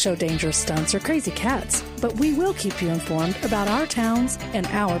 We don't show dangerous stunts or crazy cats, but we will keep you informed about our towns and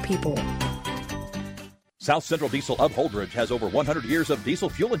our people. South Central Diesel of Holdridge has over 100 years of diesel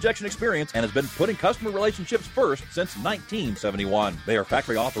fuel injection experience and has been putting customer relationships first since 1971. They are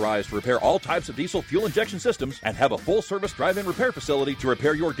factory authorized to repair all types of diesel fuel injection systems and have a full-service drive-in repair facility to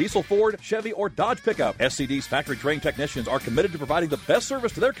repair your diesel Ford, Chevy, or Dodge pickup. SCD's factory-trained technicians are committed to providing the best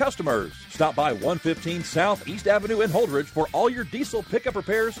service to their customers. Stop by 115 South East Avenue in Holdridge for all your diesel pickup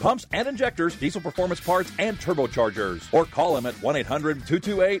repairs, pumps and injectors, diesel performance parts, and turbochargers. Or call them at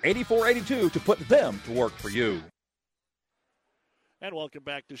 1-800-228-8482 to put them to work for you. And welcome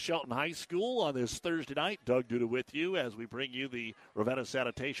back to Shelton High School on this Thursday night. Doug Duda with you as we bring you the Ravenna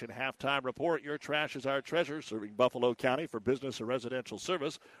Sanitation halftime report. Your trash is our treasure, serving Buffalo County for business and residential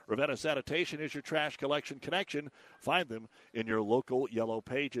service. Ravenna Sanitation is your trash collection connection. Find them in your local yellow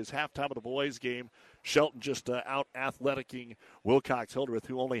pages. Halftime of the boys game. Shelton just out athleticing Wilcox-Hildreth,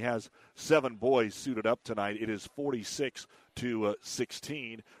 who only has 7 boys suited up tonight. It is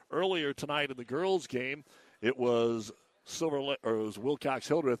 46-16. Earlier tonight in the girls game, it was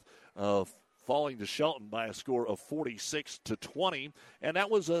Wilcox-Hildreth falling to Shelton by a score of 46-20, and that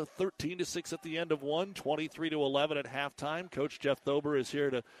was a 13-6 at the end of one, 23-11 at halftime. Coach Jeff Thober is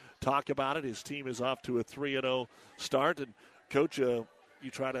here to talk about it. His team is off to a 3-0 start, and Coach, you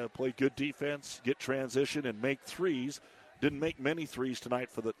try to play good defense, get transition, and make threes. Didn't make many threes tonight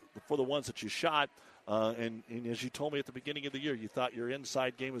for the ones that you shot. And as you told me at the beginning of the year, you thought your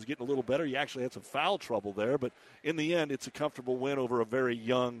inside game was getting a little better. You actually had some foul trouble there, but in the end, it's a comfortable win over a very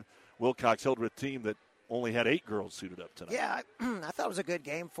young Wilcox-Hildreth team that only had 8 girls suited up tonight. Yeah, I thought it was a good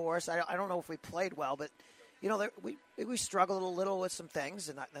game for us. I don't know if we played well, but we struggled a little with some things,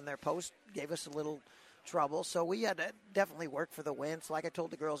 and their post gave us a little trouble. So we had to definitely work for the win. So like I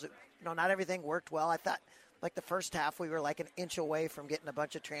told the girls, not everything worked well. I thought like the first half we were like an inch away from getting a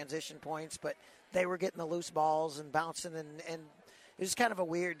bunch of transition points, but they were getting the loose balls and bouncing, and it was kind of a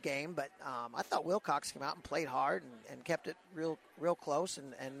weird game. But I thought Wilcox came out and played hard and kept it real close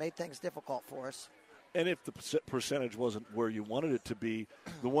and made things difficult for us. And if the percentage wasn't where you wanted it to be,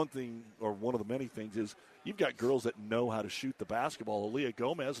 the one thing, or one of the many things, is you've got girls that know how to shoot the basketball. Aaliyah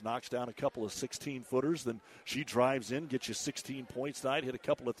Gomez knocks down a couple of 16-footers. Then she drives in, gets you 16 points tonight, hit a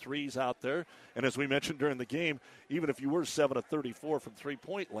couple of threes out there. And as we mentioned during the game, even if you were 7 of 34 from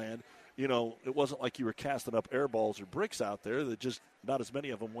three-point land, it wasn't like you were casting up air balls or bricks out there. That just not as many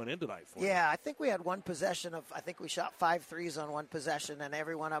of them went in tonight for you. Yeah, I think we had one possession I think we shot 5 threes on one possession, and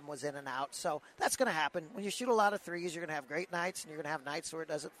every one of them was in and out. So that's going to happen. When you shoot a lot of threes, you're going to have great nights, and you're going to have nights where it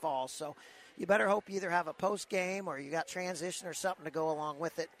doesn't fall. So you better hope you either have a post game or you got transition or something to go along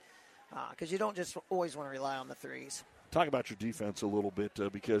with it, because you don't just always want to rely on the threes. Talk about your defense a little bit,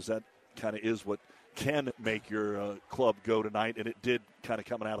 because that kind of is what can make your club go tonight, and it did kind of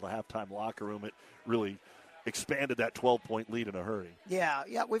coming out of the halftime locker room. It really expanded that 12-point lead in a hurry. Yeah,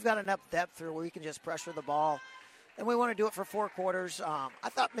 we've got enough depth through where we can just pressure the ball, and we want to do it for 4 quarters. I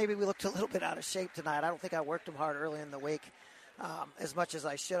thought maybe we looked a little bit out of shape tonight. I don't think I worked them hard early in the week as much as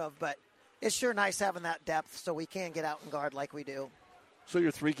I should have, but it's sure nice having that depth so we can get out and guard like we do. So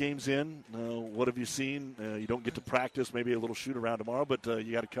you're 3 games in. What have you seen? You don't get to practice, maybe a little shoot-around tomorrow, but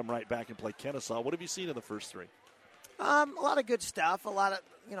you got to come right back and play Kennesaw. What have you seen in the first 3? A lot of good stuff. A lot of,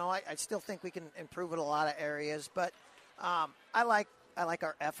 I still think we can improve in a lot of areas, but I like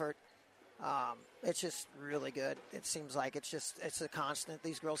our effort. It's just really good. It seems like it's a constant.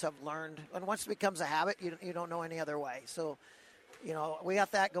 These girls have learned, and once it becomes a habit, you don't know any other way. So, we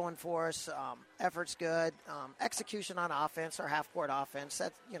got that going for us. Effort's good. Execution on offense, our half-court offense.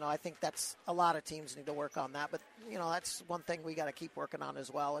 That, I think that's a lot of teams need to work on that. But, that's one thing we got to keep working on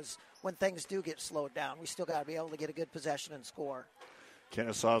as well, is when things do get slowed down, we still got to be able to get a good possession and score.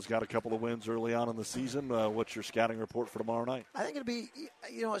 Kennesaw's got a couple of wins early on in the season. What's your scouting report for tomorrow night? I think it'll be,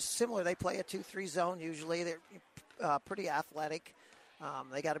 it's similar. They play a 2-3 zone usually. They're pretty athletic.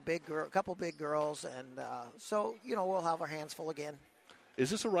 They got a couple big girls, and so we'll have our hands full again. Is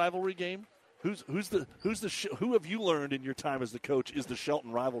this a rivalry game? Who have you learned in your time as the coach is the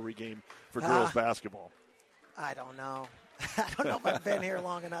Shelton rivalry game for girls basketball? I don't know. I don't know if I've been here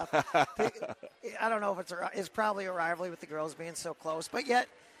long enough. I don't know if it's probably a rivalry with the girls being so close, but yet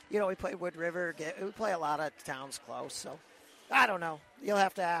we play Wood River. We play a lot of towns close, so I don't know. You'll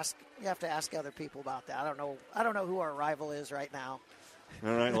have to ask. You have to ask other people about that. I don't know who our rival is right now.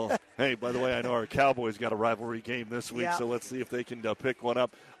 All right, well, hey, by the way, I know our Cowboys got a rivalry game this week, so let's see if they can pick one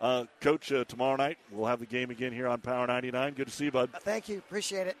up. Coach, tomorrow night we'll have the game again here on Power 99. Good to see you, bud. Thank you.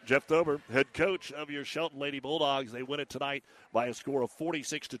 Appreciate it. Jeff Dober, head coach of your Shelton Lady Bulldogs. They win it tonight by a score of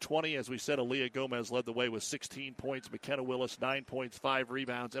 46-20. As we said, Aaliyah Gomez led the way with 16 points. McKenna Willis, 9 points, 5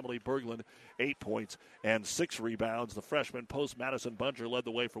 rebounds. Emily Berglund, 8 points and 6 rebounds. The freshman Post Madison Bunger led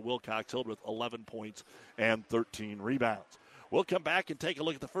the way for Wilcox-Hildreth, 11 points and 13 rebounds. We'll come back and take a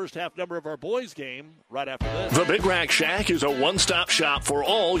look at the first half number of our boys' game right after this. The Big Rack Shack is a one-stop shop for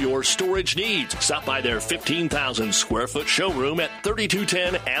all your storage needs. Stop by their 15,000 square foot showroom at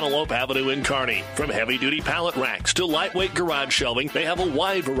 3210 Antelope Avenue in Kearney. From heavy-duty pallet racks to lightweight garage shelving, they have a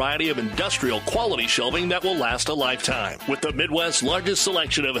wide variety of industrial quality shelving that will last a lifetime. With the Midwest's largest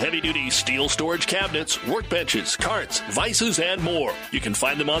selection of heavy-duty steel storage cabinets, workbenches, carts, vices, and more. You can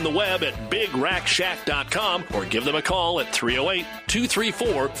find them on the web at BigRackShack.com or give them a call at 308-234-4464.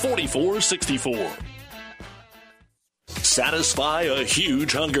 Satisfy a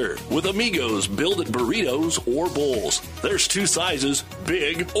huge hunger with Amigos Build It Burritos or Bowls. There's 2 sizes,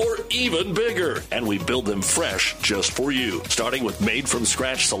 big or even bigger, and we build them fresh just for you. Starting with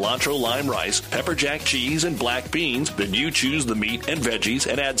made-from-scratch cilantro lime rice, pepper jack cheese, and black beans, then you choose the meat and veggies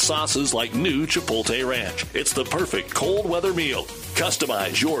and add sauces like new Chipotle Ranch. It's the perfect cold weather meal.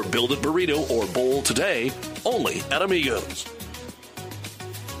 Customize your Build It Burrito or Bowl today, only at Amigos.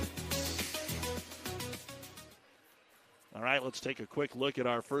 All right, let's take a quick look at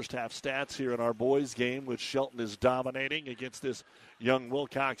our first half stats here in our boys' game, which Shelton is dominating against this young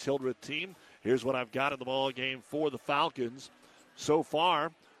Wilcox-Hildreth team. Here's what I've got in the ball game for the Falcons. So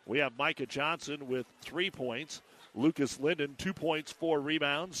far, we have Micah Johnson with 3 points. Lucas Linden, 2 points, 4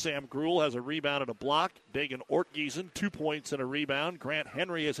 rebounds. Sam Gruel has a rebound and a block. Dagan Ortgiesen, 2 points and a rebound. Grant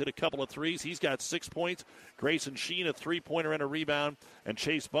Henry has hit a couple of threes. He's got 6 points. Grayson Sheen, a 3-pointer and a rebound. And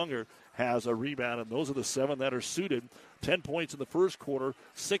Chase Bunger has a rebound. And those are the 7 that are suited. 10 points in the first quarter,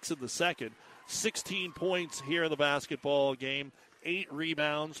 6 in the second. 16 points here in the basketball game. 8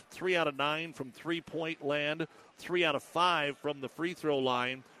 rebounds, 3 out of 9 from three-point land, 3 out of 5 from the free throw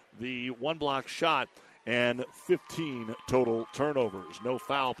line, the one-block shot, and 15 total turnovers. No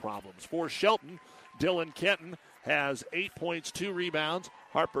foul problems. For Shelton, Dylan Kenton has 8 points, 2 rebounds.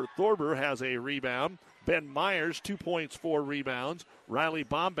 Harper Thorber has a rebound. Ben Myers, 2 points, 4 rebounds. Riley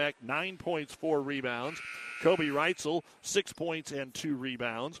Bombeck, 9 points, 4 rebounds. Kobe Reitzel, 6 points and 2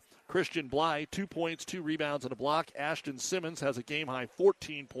 rebounds. Christian Bly, 2 points, 2 rebounds, and a block. Ashton Simmons has a game-high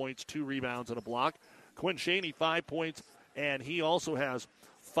 14 points, 2 rebounds, and a block. Quinn Shaney, 5 points, and he also has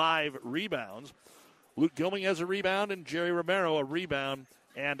 5 rebounds. Luke Gilming has a rebound, and Jerry Romero a rebound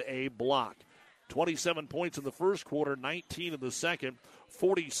and a block. 27 points in the first quarter, 19 in the second.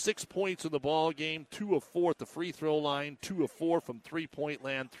 46 points in the ball game, 2 of 4 at the free throw line, 2 of 4 from three-point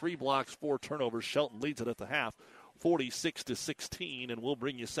land, 3 blocks, 4 turnovers. Shelton leads it at the half, 46-16, and we'll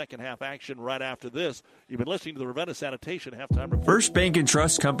bring you second half action right after this. You've been listening to the Ravenna Sanitation halftime report. First Bank and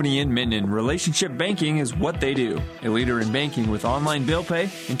Trust Company in Minden. Relationship banking is what they do. A leader in banking with online bill pay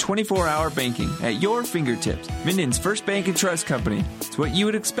and 24-hour banking at your fingertips. Minden's First Bank and Trust Company. It's what you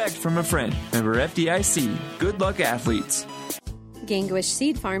would expect from a friend. Member FDIC. Good luck, athletes. Ganguish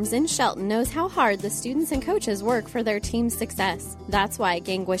Seed Farms in Shelton knows how hard the students and coaches work for their team's success. That's why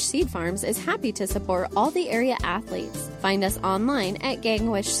Ganguish Seed Farms is happy to support all the area athletes. Find us online at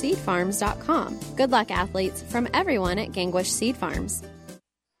ganguishseedfarms.com. Good luck, athletes, from everyone at Ganguish Seed Farms.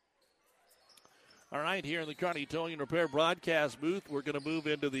 All right, here in the Kearney Towing and Repair broadcast booth, we're going to move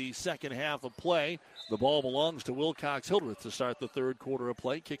into the second half of play. The ball belongs to Wilcox-Hildreth to start the third quarter of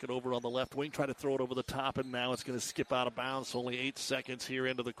play. Kick it over on the left wing, try to throw it over the top, and now it's going to skip out of bounds. Only 8 seconds here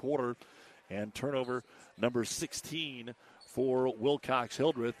into the quarter. And turnover number 16 for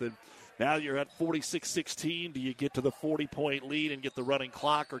Wilcox-Hildreth. And now you're at 46-16. Do you get to the 40-point lead and get the running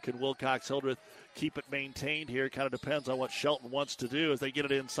clock, or can Wilcox-Hildreth keep it maintained here? Kind of depends on what Shelton wants to do as they get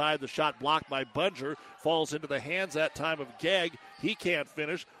it inside. The shot blocked by Bunger. Falls into the hands that time of Gegg. He can't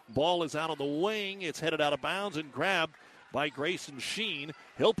finish. Ball is out on the wing. It's headed out of bounds and grabbed by Grayson Sheen.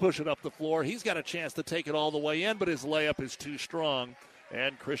 He'll push it up the floor. He's got a chance to take it all the way in, but his layup is too strong.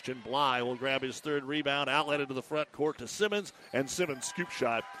 And Christian Bly will grab his third rebound. Outlet into the front court to Simmons. And Simmons' scoop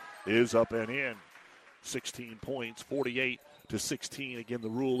shot is up and in. 16 points, 48-16. Again, the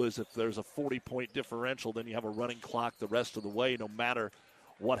rule is if there's a 40-point differential, then you have a running clock the rest of the way, no matter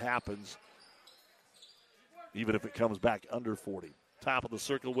what happens, even if it comes back under 40. Top of the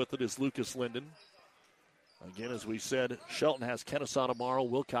circle with it is Lucas Linden. Again, as we said, Shelton has Kennesaw tomorrow.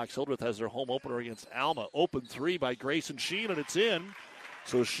 Wilcox-Hildreth has their home opener against Alma. Open three by Grayson Sheen, and it's in.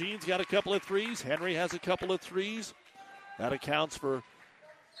 So Sheen's got a couple of threes. Henry has a couple of threes. That accounts for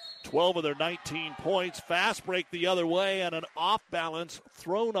 12 of their 19 points. Fast break the other way, and an off-balance,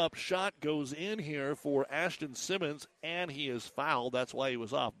 thrown-up shot goes in here for Ashton Simmons, and he is fouled. That's why he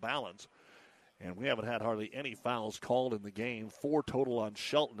was off balance. And we haven't had hardly any fouls called in the game. 4 total on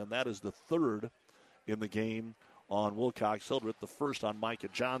Shelton, and that is the third in the game on Wilcox-Hildreth, the first on Micah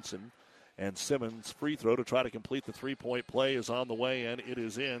Johnson. And Simmons' free throw to try to complete the three-point play is on the way, and it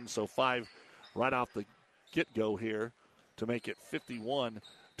is in. So 5 right off the get-go here to make it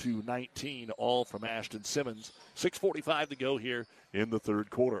 51-19, all from Ashton Simmons. 6:45 to go here in the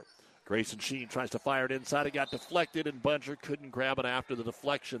third quarter. Grayson Sheen tries to fire it inside. It got deflected, and Bunger couldn't grab it after the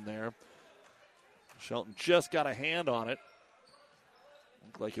deflection there. Shelton just got a hand on it.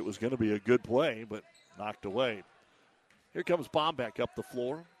 Looked like it was going to be a good play, but knocked away. Here comes Bombeck up the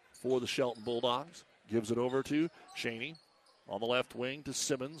floor for the Shelton Bulldogs. Gives it over to Shaney on the left wing to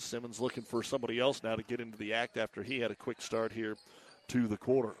Simmons. Simmons looking for somebody else now to get into the act after he had a quick start here to the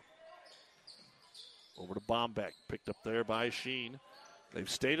quarter. Over to Bombeck, picked up there by Sheen. They've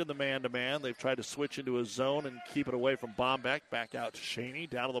stayed in the man-to-man. They've tried to switch into a zone and keep it away from Bombeck. Back out to Shaney.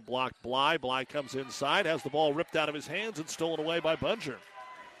 Down to the block, Bly. Bly comes inside, has the ball ripped out of his hands and stolen away by Bunger.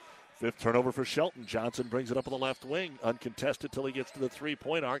 5th turnover for Shelton. Johnson brings it up on the left wing. Uncontested till he gets to the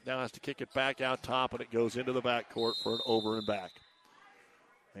three-point arc. Now has to kick it back out top, and it goes into the backcourt for an over and back.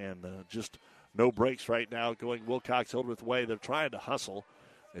 And just no breaks right now going Wilcox-Hildreth way. They're trying to hustle.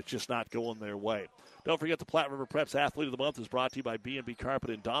 It's just not going their way. Don't forget the Platte River Preps Athlete of the Month is brought to you by B&B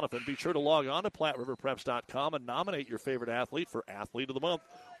Carpet in Donovan. Be sure to log on to PlatteRiverPreps.com and nominate your favorite athlete for Athlete of the Month.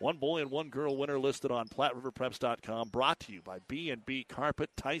 One boy and one girl winner listed on PlatteRiverPreps.com. Brought to you by B&B Carpet.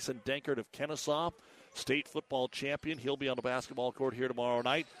 Tyson Denkert of Kennesaw, state football champion. He'll be on the basketball court here tomorrow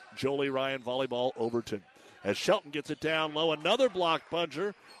night. Jolie Ryan volleyball, Overton. As Shelton gets it down low, another block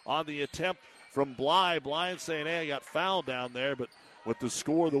Bunger on the attempt from Bly. Bly saying, hey, I got fouled down there, but with the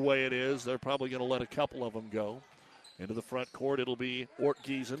score the way it is, they're probably going to let a couple of them go. Into the front court, it'll be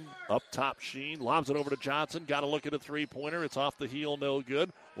Ortgiesen. Up top, Sheen. Lobs it over to Johnson. Got to look at a three-pointer. It's off the heel, no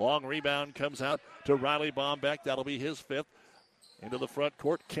good. Long rebound comes out to Riley Bombeck. That'll be his fifth. Into the front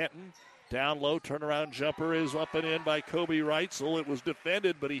court, Kenton. Down low, turnaround jumper is up and in by Kobe Reitzel. It was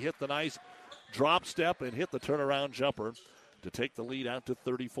defended, but he hit the nice drop step and hit the turnaround jumper to take the lead out to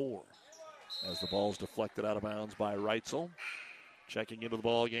 34. As the ball's deflected out of bounds by Reitzel. Checking into the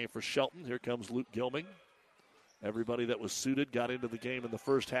ball game for Shelton. Here comes Luke Gilming. Everybody that was suited got into the game in the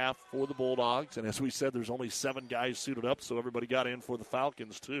first half for the Bulldogs. And as we said, there's only 7 guys suited up, so everybody got in for the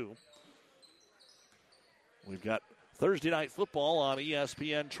Falcons too. We've got Thursday night football on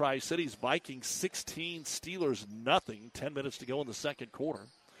ESPN Tri-Cities. Vikings 16, Steelers nothing. 10 minutes to go in the second quarter.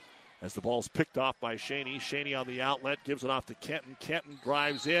 As the ball's picked off by Shaney. Shaney on the outlet, gives it off to Kenton. Kenton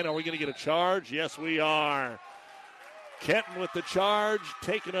drives in. Are we going to get a charge? Yes, we are. Kenton with the charge,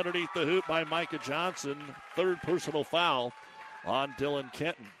 taken underneath the hoop by Micah Johnson. Third personal foul on Dylan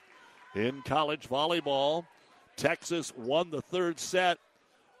Kenton. In college volleyball, Texas won the third set.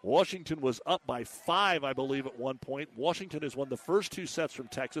 Washington was up by 5, I believe, at one point. Washington has won the first 2 sets from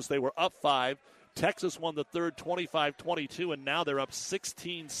Texas. They were up 5. Texas won the third 25-22, and now they're up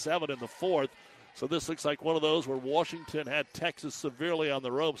 16-7 in the fourth. So this looks like one of those where Washington had Texas severely on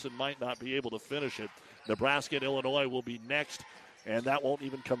the ropes and might not be able to finish it. Nebraska and Illinois will be next, and that won't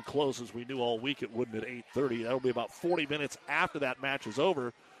even come close, as we knew all week it wouldn't at 8:30. That'll be about 40 minutes after that match is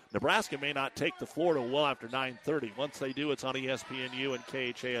over. Nebraska may not take the floor till well after 9:30. Once they do, it's on ESPNU and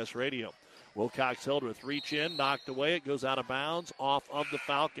KHAS Radio. Wilcox-Hildreth reach in, knocked away. It goes out of bounds, off of the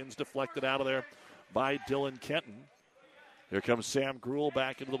Falcons, deflected out of there by Dylan Kenton. Here comes Sam Gruel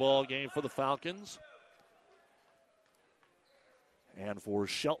back into the ball game for the Falcons. And for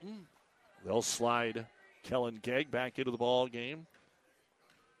Shelton, they'll slide Kellen Gegg back into the ball game.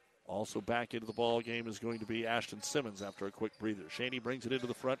 Also back into the ball game is going to be Ashton Simmons after a quick breather. Shaney brings it into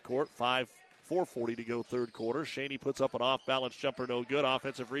the front court. 4:40 to go third quarter. Shaney puts up an off-balance jumper, no good.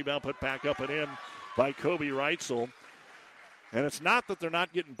 Offensive rebound put back up and in by Kobe Reitzel. And it's not that they're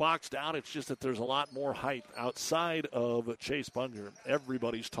not getting boxed out. It's just that there's a lot more height outside of Chase Bunger.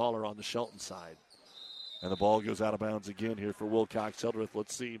 Everybody's taller on the Shelton side. And the ball goes out of bounds again here for Wilcox-Hildreth.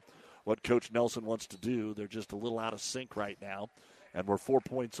 Let's see what Coach Nelson wants to do. They're just a little out of sync right now. And we're 4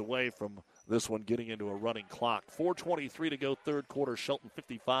 points away from this one getting into a running clock. 4:23 to go third quarter. Shelton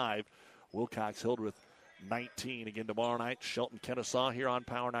 55. Wilcox-Hildreth 19. Again tomorrow night, Shelton-Kennesaw here on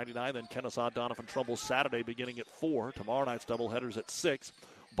Power 99. Then Kennesaw-Doniphan-Trumbull Saturday beginning at 4. Tomorrow night's doubleheaders at 6.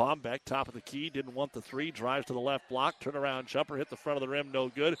 Bombeck, top of the key, didn't want the 3. Drives to the left block. Turnaround jumper, hit the front of the rim, no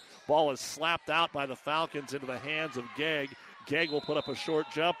good. Ball is slapped out by the Falcons into the hands of Gegg. Gegg will put up a short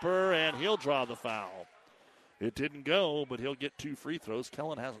jumper, and he'll draw the foul. It didn't go, but he'll get 2 free throws.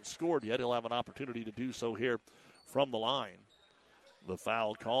 Kellen hasn't scored yet. He'll have an opportunity to do so here from the line. The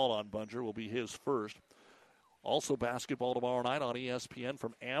foul call on Bunger will be his first. Also basketball tomorrow night on ESPN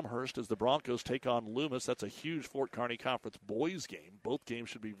from Amherst as the Broncos take on Loomis. That's a huge Fort Kearney Conference boys game. Both games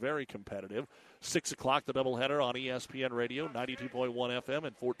should be very competitive. 6 o'clock, the doubleheader on ESPN Radio, 92.1 FM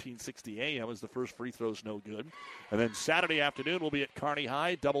and 1460 AM as the first free throw's no good. And then Saturday afternoon will be at Kearney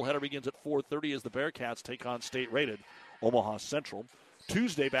High. Doubleheader begins at 4:30 as the Bearcats take on state-rated Omaha Central.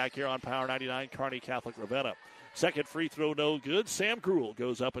 Tuesday back here on Power 99, Kearney Catholic Ravenna. Second free throw no good. Sam Gruel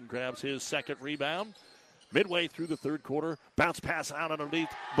goes up and grabs his second rebound. Midway through the third quarter, bounce pass out underneath.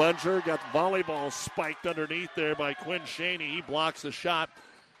 Bunger got volleyball spiked underneath there by Quinn Shaney. He blocks the shot.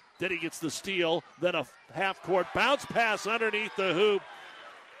 Then he gets the steal. Then a half-court bounce pass underneath the hoop.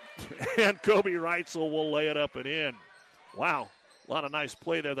 And Kobe Reitzel will lay it up and in. Wow, a lot of nice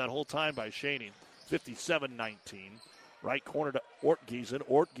play there that whole time by Shaney. 57-19. Right corner to Ortgiesen.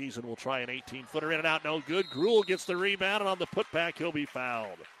 Ortgiesen will try an 18-footer in and out. No good. Gruel gets the rebound, and on the putback, he'll be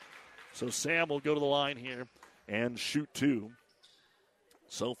fouled. So Sam will go to the line here and shoot 2.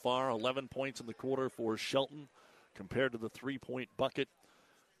 So far, 11 points in the quarter for Shelton compared to the 3-point bucket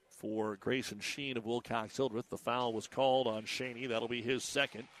for Grayson Sheen of Wilcox-Hildreth. The foul was called on Shaney. That'll be his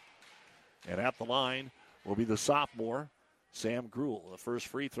second. And at the line will be the sophomore, Sam Gruel. The first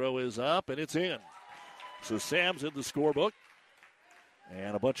free throw is up, and it's in. So Sam's in the scorebook.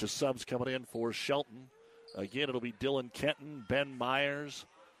 And a bunch of subs coming in for Shelton. Again, it'll be Dylan Kenton, Ben Myers,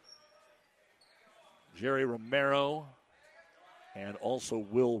 Jerry Romero, and also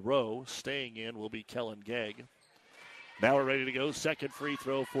Will Rowe. Staying in will be Kellen Gegg. Now we're ready to go. Second free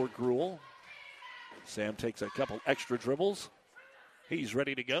throw for Gruel. Sam takes a couple extra dribbles. He's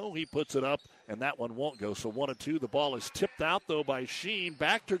ready to go. He puts it up, and that one won't go. So 1 and 2. The ball is tipped out, though, by Sheen.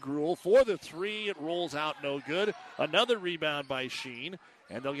 Back to Gruel for the 3. It rolls out, no good. Another rebound by Sheen,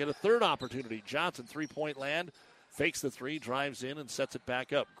 and they'll get a third opportunity. Johnson, 3-point land. fakes the three, drives in, and sets it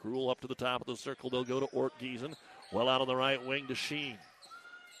back up. Gruel up to the top of the circle. They'll go to Ortgiesen. Well out on the right wing to Sheen.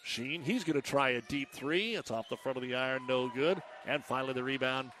 Sheen, he's going to try a deep three. It's off the front of the iron, no good. And finally the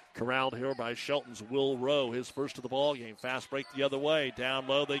rebound corralled here by Shelton's Will Rowe, his first of the ball game. Fast break the other way. Down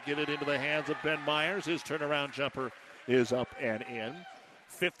low, they get it into the hands of Ben Myers. His turnaround jumper is up and in.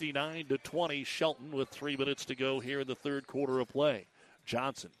 59-20, Shelton with 3 minutes to go here in the third quarter of play.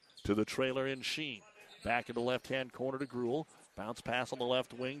 Johnson to the trailer in Sheen. Back in the left-hand corner to Gruel. Bounce pass on the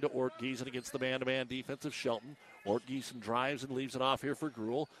left wing to Ortgiesen against the man-to-man defense of Shelton. Ortgiesen drives and leaves it off here for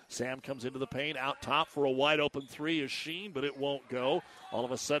Gruel. Sam comes into the paint. Out top for a wide-open three is Sheen, but it won't go. All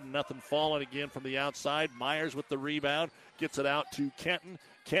of a sudden, nothing falling again from the outside. Myers with the rebound. Gets it out to Kenton.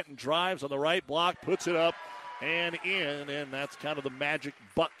 Kenton drives on the right block, puts it up and in, and that's kind of the magic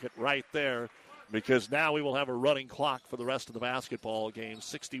bucket right there, because now we will have a running clock for the rest of the basketball game.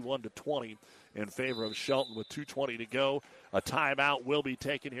 61-20 in favor of Shelton with 2:20 to go. A timeout will be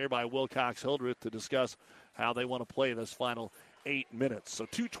taken here by Wilcox-Hildreth to discuss how they want to play this final 8 minutes. So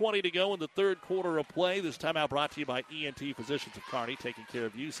 2:20 to go in the third quarter of play. This timeout brought to you by ENT Physicians of Kearney, taking care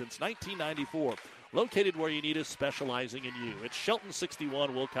of you since 1994. Located where you need us, specializing in you. It's Shelton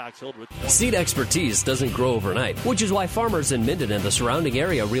 61, Wilcox-Hildreth. Seed expertise doesn't grow overnight, which is why farmers in Minden and the surrounding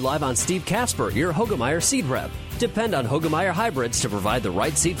area rely on Steve Casper, your Hogemeyer seed rep. Depend on Hogemeyer hybrids to provide the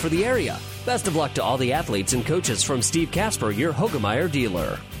right seed for the area. Best of luck to all the athletes and coaches from Steve Casper, your Hogemeyer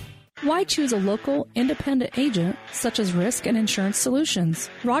dealer. Why choose a local, independent agent such as Risk and Insurance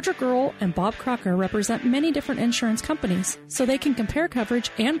Solutions? Roger Girl and Bob Crocker represent many different insurance companies, so they can compare coverage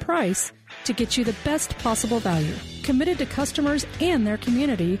and price to get you the best possible value. Committed to customers and their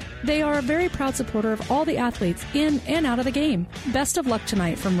community, they are a very proud supporter of all the athletes in and out of the game. Best of luck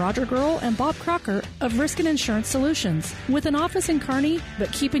tonight from Roger Girl and Bob Crocker of Risk and Insurance Solutions, with an office in Kearney,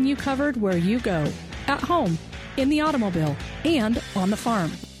 but keeping you covered where you go. At home, in the automobile, and on the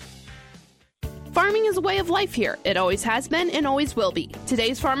farm. Farming is a way of life here. It always has been and always will be.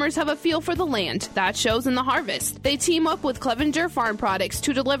 Today's farmers have a feel for the land. That shows in the harvest. They team up with Clevenger Farm Products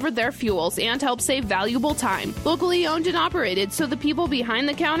to deliver their fuels and help save valuable time. Locally owned and operated, so the people behind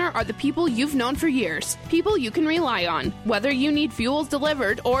the counter are the people you've known for years. People you can rely on. Whether you need fuels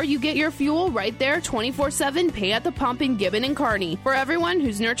delivered or you get your fuel right there 24/7, pay at the pump in Gibbon and Kearney. For everyone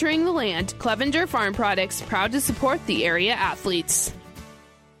who's nurturing the land, Clevenger Farm Products, proud to support the area athletes.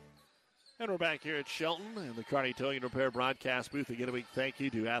 And we're back here at Shelton in the Kearney Towing and Repair broadcast booth. Again, a big thank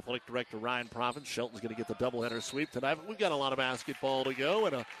you to Athletic Director Ryan Province. Shelton's going to get the doubleheader sweep tonight, but we've got a lot of basketball to go,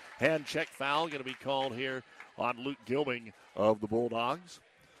 and a hand check foul going to be called here on Luke Gilbing of the Bulldogs.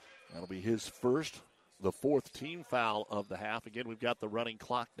 That'll be his first, the fourth team foul of the half. Again, we've got the running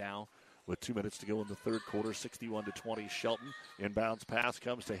clock now with 2 minutes to go in the third quarter. 61-20 Shelton. Inbounds pass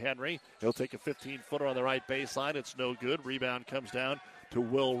comes to Henry. He'll take a 15-footer on the right baseline. It's no good. Rebound comes down to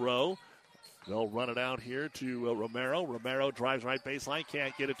Will Rowe. They'll run it out here to Romero. Romero drives right baseline.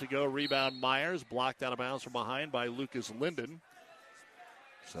 Can't get it to go. Rebound Myers. Blocked out of bounds from behind by Lucas Linden.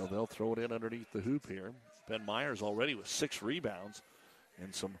 So they'll throw it in underneath the hoop here. Ben Myers already with 6 rebounds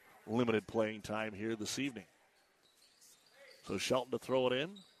and some limited playing time here this evening. So Shelton to throw it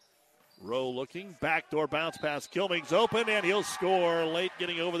in. Rowe looking. Backdoor bounce pass. Gilming's open, and he'll score. Late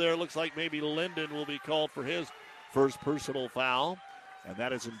getting over there. Looks like maybe Linden will be called for his first personal foul. And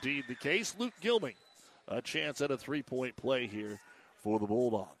that is indeed the case. Luke Gilming, a chance at a three-point play here for the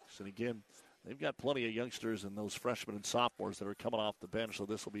Bulldogs. And again, they've got plenty of youngsters and those freshmen and sophomores that are coming off the bench, so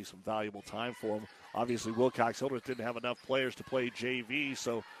this will be some valuable time for them. Obviously, Wilcox-Hildreth didn't have enough players to play JV,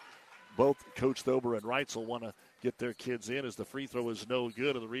 so both Coach Thober and Reitz will want to get their kids in as the free throw is no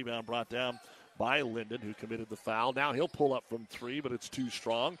good, and the rebound brought down by Linden, who committed the foul. Now he'll pull up from 3, but it's too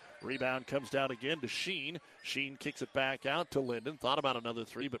strong. Rebound comes down again to Sheen. Sheen kicks it back out to Linden. Thought about another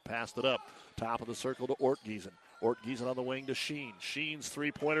 3, but passed it up. Top of the circle to Ortgiesen. Ortgiesen on the wing to Sheen. Sheen's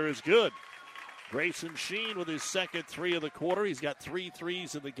three-pointer is good. Grayson Sheen with his second 3 of the quarter. He's got 3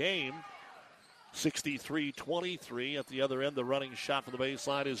 threes in the game. 63-23 at the other end. The running shot from the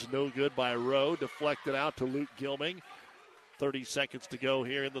baseline is no good by Rowe. Deflected out to Luke Gilming. 30 seconds to go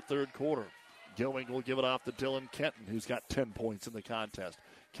here in the third quarter. Gilming will give it off to Dylan Kenton, who's got 10 points in the contest.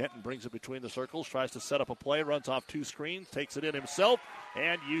 Kenton brings it between the circles, tries to set up a play, runs off 2 screens, takes it in himself,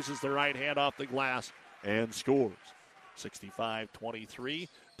 and uses the right hand off the glass and scores. 65-23,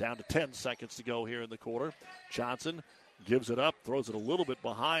 down to 10 seconds to go here in the quarter. Johnson gives it up, throws it a little bit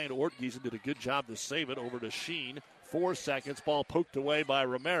behind. Ortgiesen did a good job to save it over to Sheen. 4 seconds, ball poked away by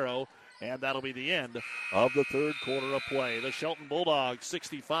Romero, and that'll be the end of the third quarter of play. The Shelton Bulldogs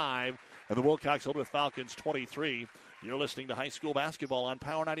 65 and the Wilcox-Hildreth Falcons 23. You're listening to high school basketball on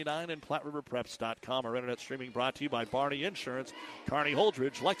Power 99 and PlatteRiverPreps.com. Our internet streaming brought to you by Barney Insurance, Kearney,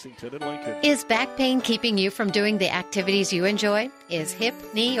 Holdridge, Lexington, and Lincoln. Is back pain keeping you from doing the activities you enjoy? Is hip,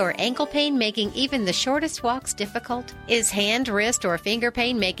 knee, or ankle pain making even the shortest walks difficult? Is hand, wrist, or finger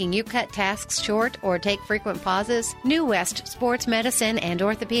pain making you cut tasks short or take frequent pauses? New West Sports Medicine and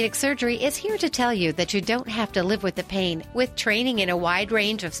Orthopedic Surgery is here to tell you that you don't have to live with the pain. With training in a wide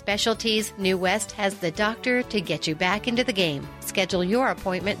range of specialties, New West has the doctor to get you back into the game. Schedule your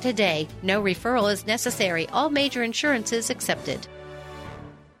appointment today. No referral is necessary. All major insurances accepted.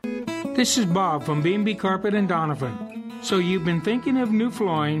 This is Bob from B&B Carpet and Donovan. So you've been thinking of new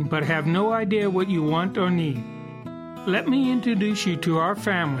flooring but have no idea what you want or need. Let me introduce you to our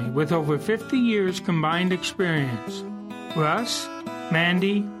family with over 50 years combined experience. Russ,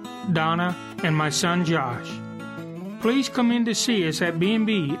 Mandy, Donna, and my son Josh. Please come in to see us at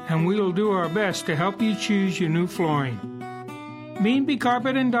B&B and we will do our best to help you choose your new flooring. B&B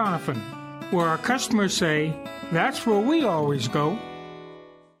Carpet and Donovan, where our customers say, that's where we always go.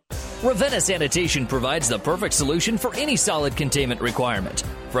 Ravenna Sanitation provides the perfect solution for any solid containment requirement.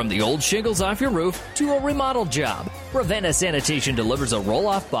 From the old shingles off your roof to a remodel job, Ravenna Sanitation delivers a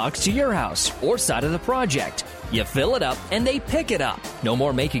roll-off box to your house or side of the project. You fill it up and they pick it up. No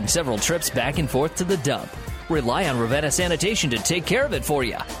more making several trips back and forth to the dump. Rely on Ravenna Sanitation to take care of it for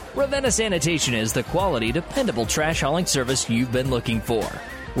you. Ravenna Sanitation is the quality, dependable trash hauling service you've been looking for.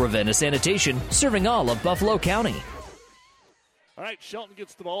 Ravenna Sanitation, serving all of Buffalo County. All right, Shelton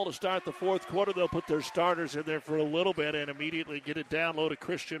gets the ball to start the fourth quarter. They'll put their starters in there for a little bit and immediately get it down low to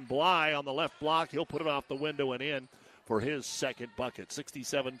Christian Bly on the left block. He'll put it off the window and in for his second bucket.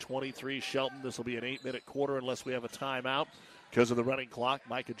 67-23 Shelton. This will be an 8-minute quarter unless we have a timeout. Because of the running clock,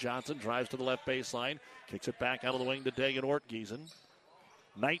 Micah Johnson drives to the left baseline, kicks it back out of the wing to Dagan Ortgiesen.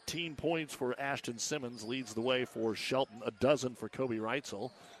 19 points for Ashton Simmons, leads the way for Shelton, a dozen for Kobe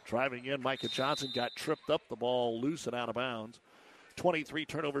Reitzel. Driving in, Micah Johnson got tripped up, the ball loose and out of bounds. 23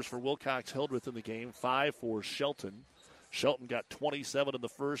 turnovers for Wilcox-Hildreth in the game, 5 for Shelton. Shelton got 27 in the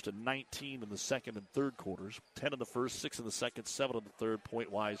first and 19 in the second and third quarters. 10 in the first, 6 in the second, 7 in the third,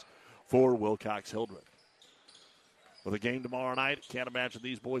 point-wise for Wilcox-Hildreth. With a game tomorrow night, can't imagine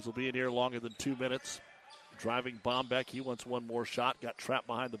these boys will be in here longer than 2 minutes. Driving Bombeck, he wants one more shot. Got trapped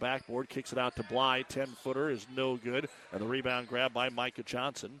behind the backboard, kicks it out to Bly. 10-footer is no good. And the rebound grab by Micah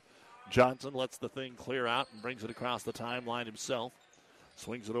Johnson. Johnson lets the thing clear out and brings it across the timeline himself.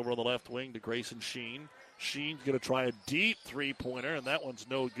 Swings it over on the left wing to Grayson Sheen. Sheen's going to try a deep three-pointer, and that one's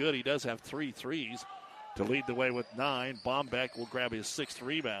no good. He does have 3 threes to lead the way with 9. Bombeck will grab his 6th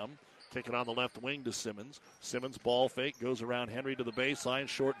rebound. Kick it on the left wing to Simmons. Simmons ball fake, goes around Henry to the baseline.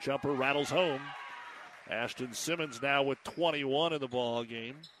 Short jumper, rattles home. Ashton Simmons now with 21 in the ball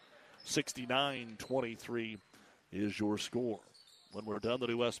game. 69-23 is your score. When we're done, the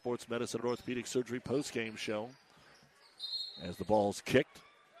New West Sports Medicine and Orthopedic Surgery postgame show. As the ball's kicked.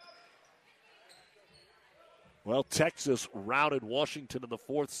 Well, Texas routed Washington in the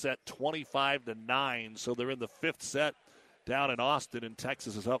fourth set 25-9, so they're in the fifth set. Down in Austin, and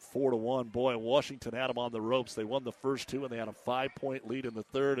Texas is up 4-1. Boy, Washington had them on the ropes. They won the first 2, and they had a 5-point lead in the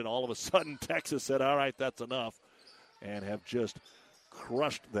third, and all of a sudden Texas said, all right, that's enough, and have just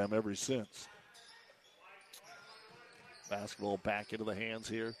crushed them ever since. Basketball back into the hands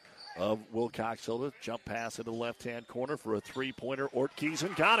here of Wilcox-Hildreth. Jump pass into the left-hand corner for a three-pointer.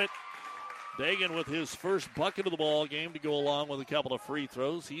 Ortgiesen got it. Dagan with his first bucket of the ball game to go along with a couple of free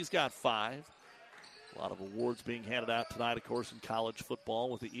throws. He's got 5. A lot of awards being handed out tonight, of course, in college football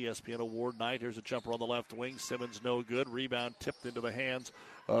with the ESPN award night. Here's a jumper on the left wing. Simmons no good. Rebound tipped into the hands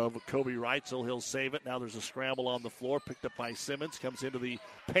of Kobe Reitzel. He'll save it. Now there's a scramble on the floor. Picked up by Simmons. Comes into the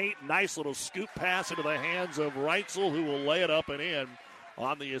paint. Nice little scoop pass into the hands of Reitzel, who will lay it up and in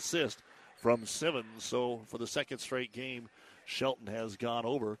on the assist from Simmons. So for the second straight game, Shelton has gone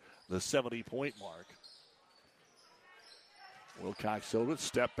over the 70-point mark. Wilcox-Hildreth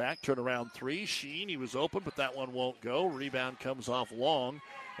step back, turn around 3. Sheen, he was open, but that one won't go. Rebound comes off long,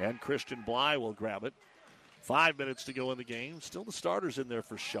 and Christian Bly will grab it. 5 minutes to go in the game. Still the starters in there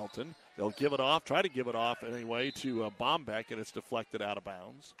for Shelton. They'll give it off, try to give it off anyway to Bombeck, and it's deflected out of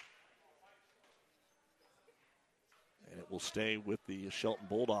bounds. And it will stay with the Shelton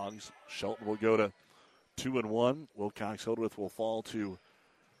Bulldogs. Shelton will go to 2-1. Wilcox-Hildreth will fall to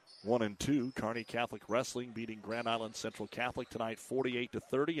 1-2. Kearney Catholic Wrestling beating Grand Island Central Catholic tonight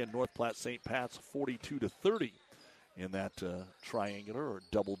 48-30, and North Platte St. Pat's 42-30 in that triangular or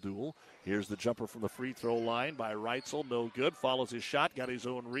double duel. Here's the jumper from the free throw line by Reitzel. No good. Follows his shot. Got his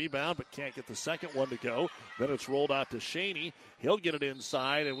own rebound, but can't get the second one to go. Then it's rolled out to Shaney. He'll get it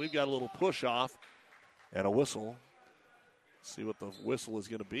inside, and we've got a little push off and a whistle See what the whistle is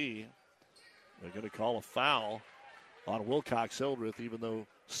going to be. They're going to call a foul on Wilcox-Hildreth, even though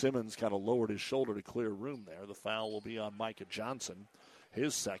Simmons kind of lowered his shoulder to clear room there. The foul will be on Micah Johnson,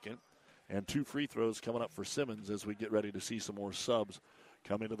 his second. And 2 free throws coming up for Simmons as we get ready to see some more subs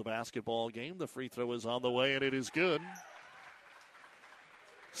come into the basketball game. The free throw is on the way, and it is good.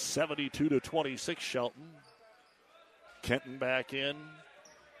 72-26 Shelton. Kenton back in.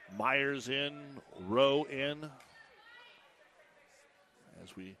 Myers in. Rowe in.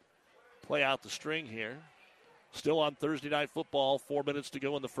 As we play out the string here. Still on Thursday Night Football. 4 minutes to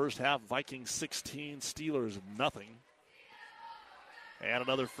go in the first half. Vikings 16, Steelers nothing. And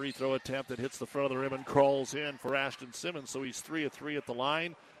another free throw attempt that hits the front of the rim and crawls in for Ashton Simmons. So he's 3 of 3 at the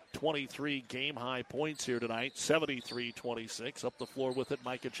line. 23 game-high points here tonight. 73-26. Up the floor with it,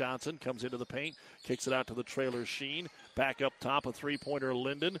 Micah Johnson comes into the paint. Kicks it out to the trailer, Sheen. Back up top, a three-pointer,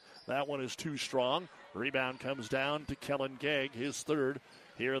 Linden. That one is too strong. Rebound comes down to Kellen Gegg, his third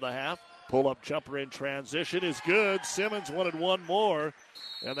here in the half. Pull-up jumper in transition is good. Simmons wanted one more.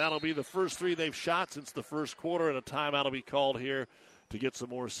 And that'll be the first 3 they've shot since the first quarter. And a timeout will be called here to get some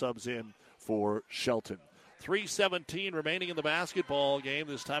more subs in for Shelton. 3:17 remaining in the basketball game.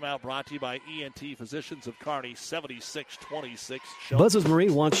 This timeout brought to you by ENT Physicians of Kearney, 76-26. Buzz's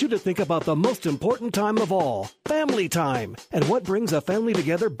Marine wants you to think about the most important time of all, family time. And what brings a family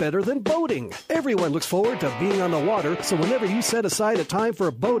together better than boating? Everyone looks forward to being on the water, so whenever you set aside a time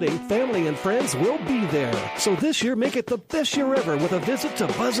for boating, family and friends will be there. So this year, make it the best year ever with a visit to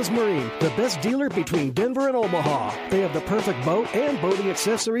Buzz's Marine, the best dealer between Denver and Omaha. They have the perfect boat and boating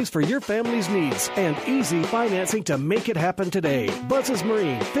accessories for your family's needs and easy financing to make it happen today. Buzz's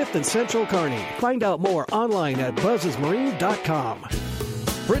Marine, 5th and Central Kearney. Find out more online at buzzesmarine.com.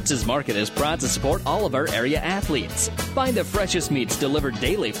 Fritz's Market is proud to support all of our area athletes. Find the freshest meats delivered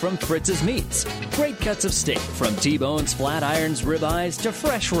daily from Fritz's Meats. Great cuts of steak from T-bones, flat irons, ribeyes to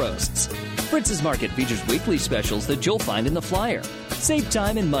fresh roasts. Fritz's Market features weekly specials that you'll find in the flyer. Save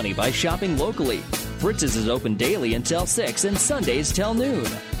time and money by shopping locally. Fritz's is open daily until 6 and Sundays till noon.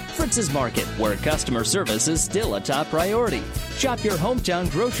 Fritz's Market, where customer service is still a top priority. Shop your hometown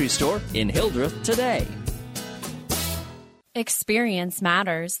grocery store in Hildreth today. Experience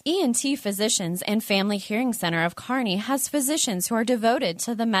matters. ENT Physicians and Family Hearing Center of Kearney has physicians who are devoted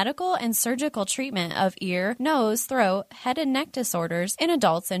to the medical and surgical treatment of ear, nose, throat, head and neck disorders in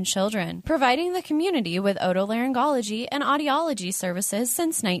adults and children, providing the community with otolaryngology and audiology services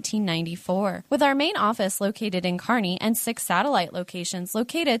since 1994. With our main office located in Kearney and 6 satellite locations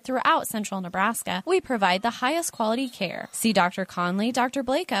located throughout central Nebraska, we provide the highest quality care. See Dr. Conley, Dr.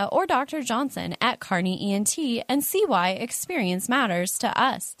 Blaka, or Dr. Johnson at Kearney ENT and see why experience matters to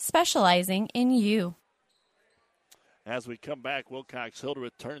us, specializing in you. As we come back,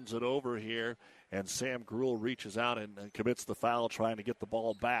 Wilcox-Hildreth turns it over here, and Sam Gruhl reaches out and commits the foul, trying to get the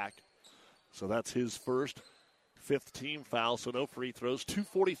ball back. So that's his first, 5th team foul, so no free throws.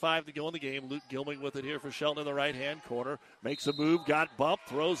 2:45 to go in the game. Luke Gilming with it here for Shelton in the right-hand corner. Makes a move, got bumped,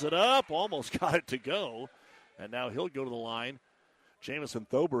 throws it up, almost got it to go. And now he'll go to the line. Jamison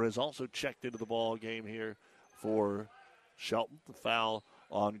Thober has also checked into the ball game here for Shelton. The foul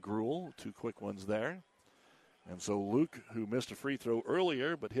on Gruhl. 2 quick ones there. And so Luke, who missed a free throw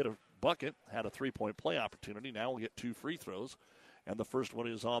earlier but hit a bucket, had a 3-point play opportunity. Now we'll get 2 free throws. And the first one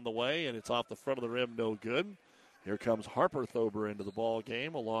is on the way, and it's off the front of the rim, no good. Here comes Harper Thober into the ball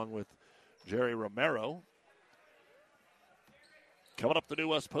game along with Jerry Romero. Coming up the New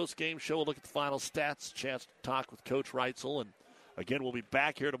West post-game show, we'll look at the final stats, chance to talk with Coach Reitzel. And again, we'll be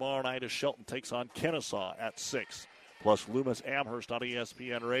back here tomorrow night as Shelton takes on Kennesaw at 6. Plus Loomis Amherst on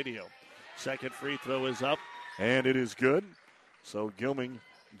ESPN Radio. Second free throw is up, and it is good. So Gilming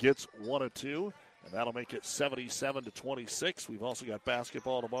gets 1 of 2, and that'll make it 77-26. We've also got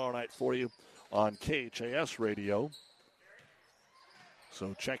basketball tomorrow night for you on KHAS Radio.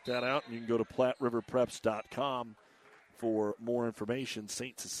 So check that out, and you can go to PlatteRiverPreps.com for more information.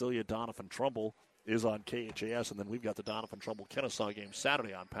 St. Cecilia Doniphan-Trumbull is on KHAS, and then we've got the Doniphan-Trumbull-Kennesaw game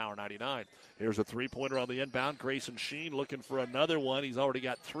Saturday on Power 99. Here's a three-pointer on the inbound. Grayson Sheen looking for another one. He's already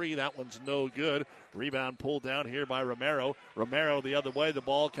got 3. That one's no good. Rebound pulled down here by Romero. Romero the other way. The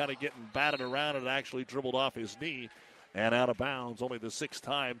ball kind of getting batted around, and it actually dribbled off his knee and out of bounds. Only the 6th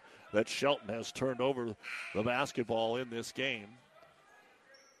time that Shelton has turned over the basketball in this game.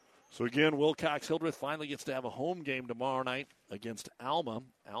 So again, Wilcox-Hildreth finally gets to have a home game tomorrow night against Alma.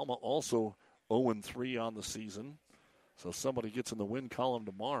 Alma also 0-3 on the season. So somebody gets in the win column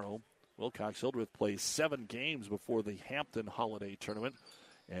tomorrow. Wilcox-Hildreth plays 7 games before the Hampton Holiday Tournament.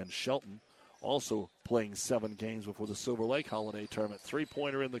 And Shelton also playing 7 games before the Silver Lake Holiday Tournament.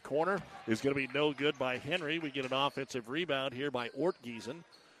 Three-pointer in the corner is going to be no good by Henry. We get an offensive rebound here by Ortgiesen.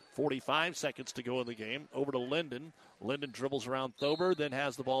 45 seconds to go in the game. Over to Linden. Linden dribbles around Thober, then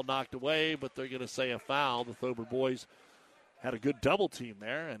has the ball knocked away, but they're going to say a foul. The Thober boys had a good double team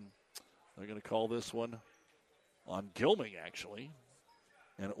there, and they're going to call this one on Gilming, actually.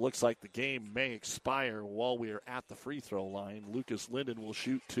 And it looks like the game may expire while we are at the free throw line. Lucas Linden will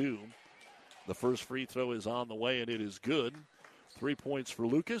shoot 2. The first free throw is on the way, and it is good. 3 points for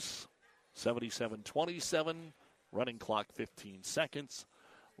Lucas. 77-27. Running clock 15 seconds.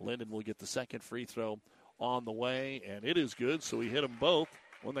 Linden will get the second free throw on the way, and it is good, so he hit them both.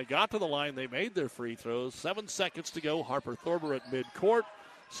 When they got to the line, they made their free throws. 7 seconds to go. Harper Thorber at midcourt.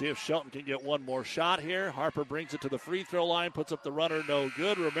 See if Shelton can get one more shot here. Harper brings it to the free throw line, puts up the runner, no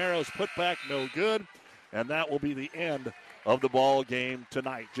good. Romero's putback, no good. And that will be the end of the ball game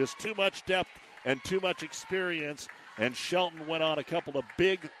tonight. Just too much depth and too much experience. And Shelton went on a couple of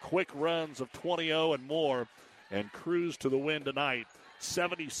big, quick runs of 20-0 and more and cruised to the win tonight,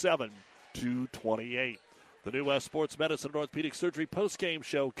 77-28. The New West Sports Medicine and Orthopedic Surgery postgame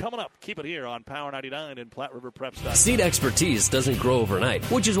show coming up. Keep it here on Power 99 and PlatteRiverPreps.com. Seed expertise doesn't grow overnight,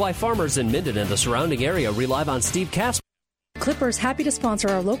 which is why farmers in Minden and the surrounding area rely on Steve Casper. Clipper's happy to sponsor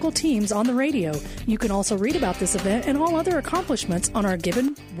our local teams on the radio. You can also read about this event and all other accomplishments on our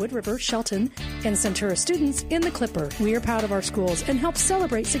Gibbon, Wood River, Shelton, and Centura students in the Clipper. We are proud of our schools and help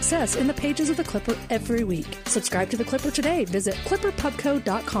celebrate success in the pages of the Clipper every week. Subscribe to the Clipper today. Visit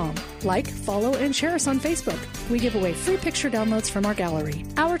clipperpubco.com. Like, follow, and share us on Facebook. We give away free picture downloads from our gallery.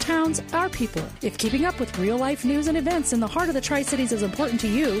 Our towns, our people. If keeping up with real-life news and events in the heart of the Tri-Cities is important to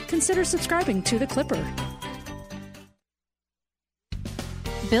you, consider subscribing to the Clipper.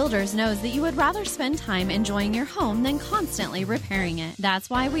 Builders knows that you would rather spend time enjoying your home than constantly repairing it. That's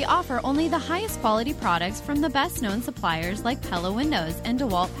why we offer only the highest quality products from the best known suppliers like Pella Windows and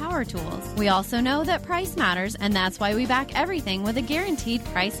DeWalt Power Tools. We also know that price matters, and that's why we back everything with a guaranteed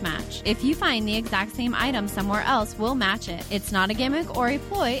price match. If you find the exact same item somewhere else, we'll match it. It's not a gimmick or a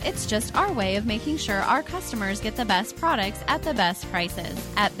ploy, it's just our way of making sure our customers get the best products at the best prices.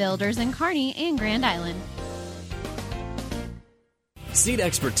 At Builders in Kearney and Grand Island. Seed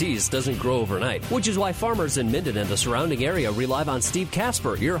expertise doesn't grow overnight, which is why farmers in Minden and the surrounding area rely on Steve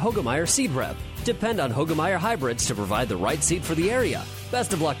Casper, your Hoegemeyer seed rep. Depend on Hoegemeyer hybrids to provide the right seed for the area.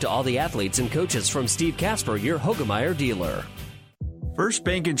 Best of luck to all the athletes and coaches from Steve Casper, your Hoegemeyer dealer. First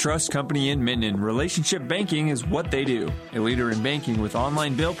Bank and Trust Company in Minden. Relationship banking is what they do. A leader in banking with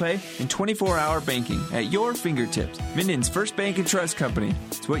online bill pay and 24-hour banking at your fingertips. Minden's First Bank and Trust Company.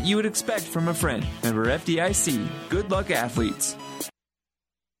 It's what you would expect from a friend. Member FDIC. Good luck, athletes.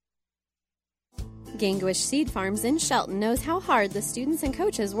 Gangwish Seed Farms in Shelton knows how hard the students and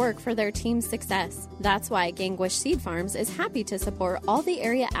coaches work for their team's success. That's why Gangwish Seed Farms is happy to support all the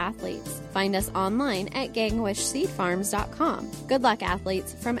area athletes. Find us online at gangwishseedfarms.com. Good luck,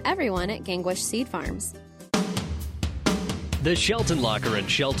 athletes, from everyone at Gangwish Seed Farms. The Shelton Locker in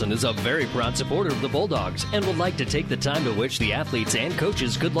Shelton is a very proud supporter of the Bulldogs and would like to take the time to wish the athletes and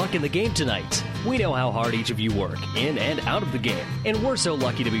coaches good luck in the game tonight. We know how hard each of you work, in and out of the game, and we're so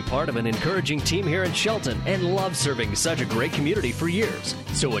lucky to be part of an encouraging team here in Shelton and love serving such a great community for years.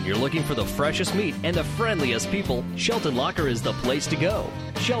 So when you're looking for the freshest meat and the friendliest people, Shelton Locker is the place to go.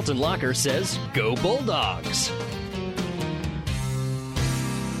 Shelton Locker says, go Bulldogs!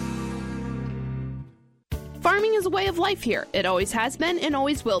 Farming is a way of life here. It always has been and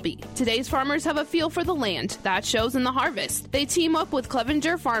always will be. Today's farmers have a feel for the land. That shows in the harvest. They team up with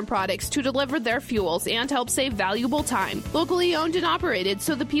Clevenger Farm Products to deliver their fuels and help save valuable time. Locally owned and operated,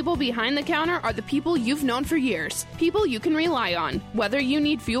 so the people behind the counter are the people you've known for years. People you can rely on. Whether you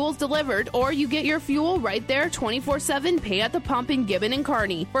need fuels delivered or you get your fuel right there 24/7, pay at the pump in Gibbon and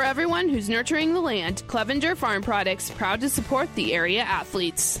Kearney. For everyone who's nurturing the land, Clevenger Farm Products, proud to support the area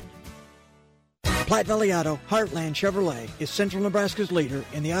athletes. Platte Valley Auto, Heartland Chevrolet, is Central Nebraska's leader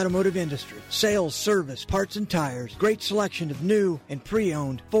in the automotive industry. Sales, service, parts, and tires. Great selection of new and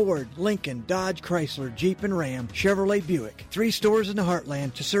pre-owned Ford, Lincoln, Dodge, Chrysler, Jeep, and Ram, Chevrolet, Buick. 3 stores in the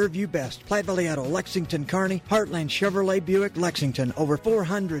Heartland to serve you best. Platte Valley Auto, Lexington, Kearney, Heartland Chevrolet, Buick, Lexington. Over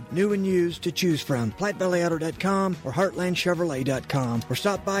 400 new and used to choose from. PlatteValleyAuto.com or HeartlandChevrolet.com. Or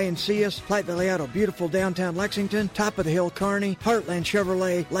stop by and see us. Platte Valley Auto, beautiful downtown Lexington, top of the hill, Kearney, Heartland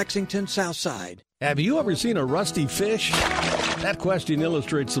Chevrolet, Lexington, South Side. Have you ever seen a rusty fish? That question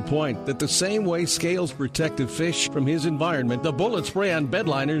illustrates the point that the same way Scales protected fish from his environment, the bullet spray-on bed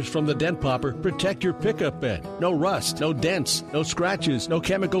liners from the Dent Popper protect your pickup bed. No rust, no dents, no scratches, no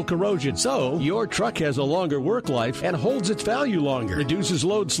chemical corrosion. So, your truck has a longer work life and holds its value longer, reduces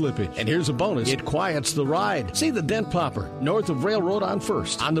load slippage. And here's a bonus, it quiets the ride. See the Dent Popper, north of Railroad on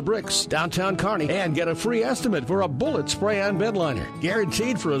 1st, on the Bricks, downtown Kearney, and get a free estimate for a bullet spray-on bed liner.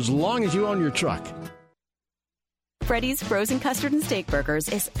 Guaranteed for as long as you own your truck. Freddy's Frozen Custard and Steak Burgers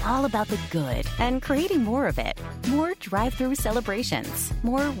is all about the good and creating more of it. More drive-through celebrations,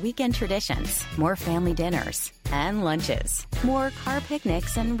 more weekend traditions, more family dinners and lunches, more car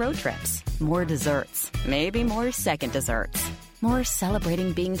picnics and road trips, more desserts, maybe more second desserts, more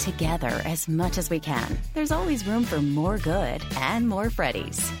celebrating being together as much as we can. There's always room for more good and more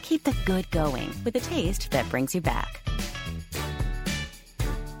Freddy's. Keep the good going with a taste that brings you back.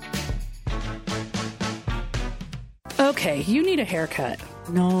 Okay, you need a haircut.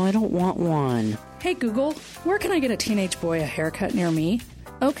 No, I don't want one. Hey Google, where can I get a teenage boy a haircut near me?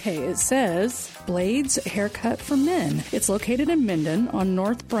 Okay, it says Blades Haircut for Men. It's located in Minden on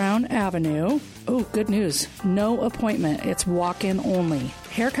North Brown Avenue. Oh, good news. No appointment. It's walk-in only.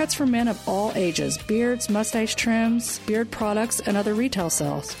 Haircuts for men of all ages. Beards, mustache trims, beard products, and other retail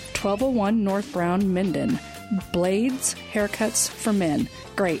sales. 1201 North Brown, Minden. Blades Haircuts for Men.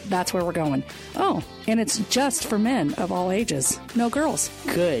 Great, that's where we're going. Oh, and it's just for men of all ages. No girls.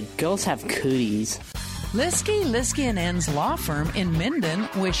 Good. Girls have cooties. Liskey & Ends Law Firm in Minden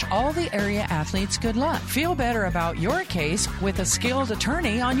wish all the area athletes good luck. Feel better about your case with a skilled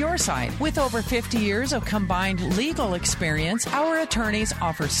attorney on your side. With over 50 years of combined legal experience, our attorneys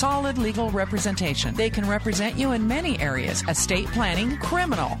offer solid legal representation. They can represent you in many areas: estate planning,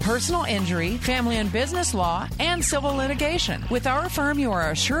 criminal, personal injury, family and business law, and civil litigation. With our firm, you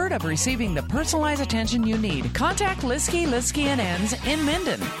are assured of receiving the personalized attention you need. Contact Liskey & Ends in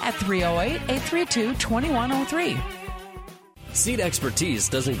Minden at 308-832-2103. Seed expertise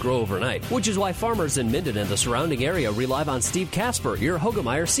doesn't grow overnight, which is why farmers in Minden and the surrounding area rely on Steve Casper, your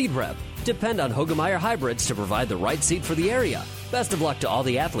Hogemeyer seed rep. Depend on Hogemeyer hybrids to provide the right seed for the area. Best of luck to all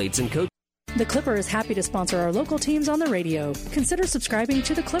the athletes and coaches. The Clipper is happy to sponsor our local teams on the radio. Consider subscribing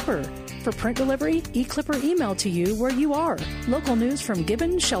to The Clipper. For print delivery, eClipper emailed to you where you are. Local news from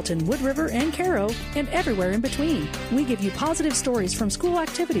Gibbon, Shelton, Wood River, and Caro, and everywhere in between. We give you positive stories from school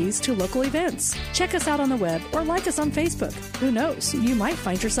activities to local events. Check us out on the web or like us on Facebook. Who knows, you might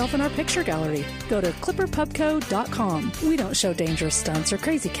find yourself in our picture gallery. Go to clipperpubco.com. We don't show dangerous stunts or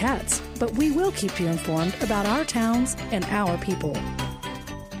crazy cats, but we will keep you informed about our towns and our people.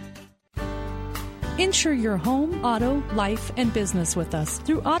 Insure your home, auto, life, and business with us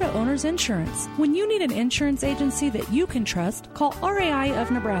through Auto Owners Insurance. When you need an insurance agency that you can trust, call RAI of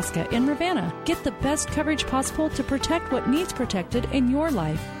Nebraska in Ravenna. Get the best coverage possible to protect what needs protected in your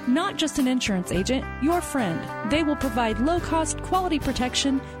life. Not just an insurance agent, your friend. They will provide low-cost, quality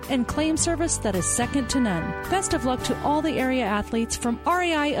protection and claim service that is second to none. Best of luck to all the area athletes from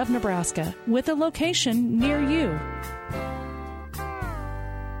RAI of Nebraska, with a location near you.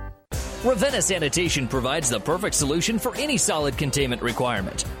 Ravenna Sanitation provides the perfect solution for any solid containment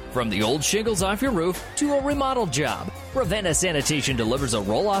requirement. From the old shingles off your roof to a remodel job, Ravenna Sanitation delivers a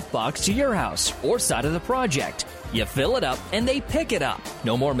roll-off box to your house or side of the project. You fill it up and they pick it up.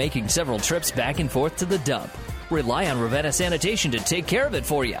 No more making several trips back and forth to the dump. Rely on Ravenna Sanitation to take care of it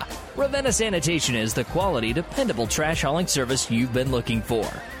for you. Ravenna Sanitation is the quality, dependable trash hauling service you've been looking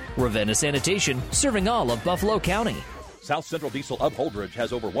for. Ravenna Sanitation, serving all of Buffalo County. South Central Diesel of Holdridge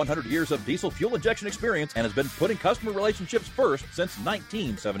has over 100 years of diesel fuel injection experience and has been putting customer relationships first since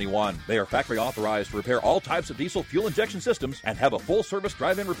 1971. They are factory authorized to repair all types of diesel fuel injection systems and have a full-service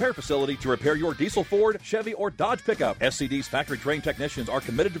drive-in repair facility to repair your diesel Ford, Chevy, or Dodge pickup. SCD's factory-trained technicians are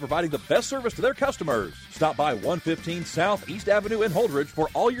committed to providing the best service to their customers. Stop by 115 South East Avenue in Holdridge for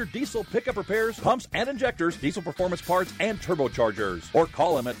all your diesel pickup repairs, pumps and injectors, diesel performance parts, and turbochargers. Or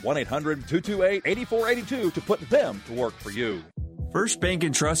call them at 1-800-228-8482 to put them to work for you. First Bank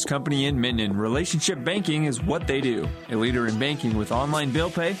and Trust Company in Minden. Relationship banking is what they do. A leader in banking with online bill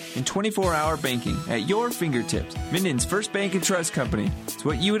pay and 24-hour banking at your fingertips. Minden's First Bank and Trust Company. It's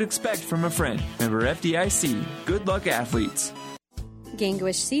what you would expect from a friend. Member FDIC. Good luck, athletes.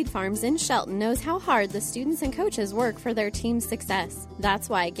 Gangwish Seed Farms in Shelton knows how hard the students and coaches work for their team's success. That's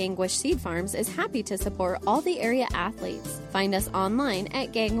why Gangwish Seed Farms is happy to support all the area athletes. Find us online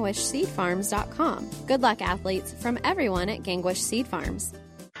at gangwishseedfarms.com. Good luck, athletes, from everyone at Gangwish Seed Farms.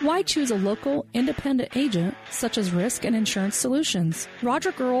 Why choose a local, independent agent such as Risk and Insurance Solutions?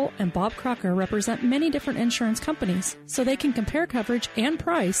 Roger Girl and Bob Crocker represent many different insurance companies, so they can compare coverage and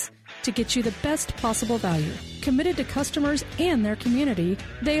price to get you the best possible value. Committed to customers and their community,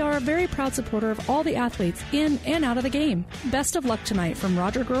 they are a very proud supporter of all the athletes in and out of the game. Best of luck tonight from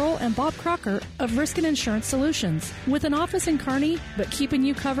Roger Girl and Bob Crocker of Risk and Insurance Solutions, with an office in Kearney, but keeping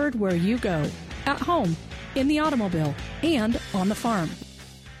you covered where you go. At home, in the automobile, and on the farm.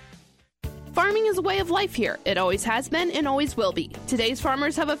 Farming is a way of life here. It always has been and always will be. Today's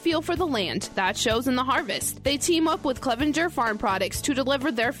farmers have a feel for the land. That shows in the harvest. They team up with Clevenger Farm Products to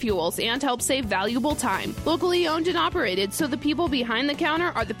deliver their fuels and help save valuable time. Locally owned and operated, so the people behind the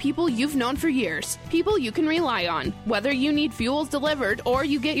counter are the people you've known for years. People you can rely on. Whether you need fuels delivered or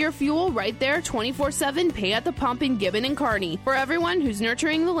you get your fuel right there 24/7, pay at the pump in Gibbon and Kearney. For everyone who's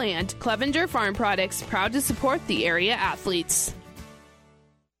nurturing the land, Clevenger Farm Products, proud to support the area athletes.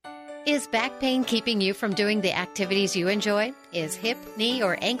 Is back pain keeping you from doing the activities you enjoy? Is hip, knee,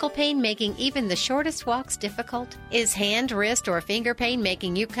 or ankle pain making even the shortest walks difficult? Is hand, wrist, or finger pain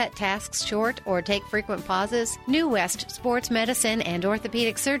making you cut tasks short or take frequent pauses? New West Sports Medicine and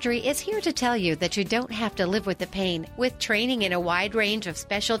Orthopedic Surgery is here to tell you that you don't have to live with the pain. With training in a wide range of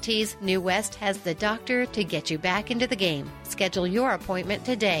specialties, New West has the doctor to get you back into the game. Schedule your appointment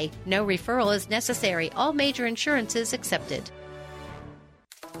today. No referral is necessary. All major insurances accepted.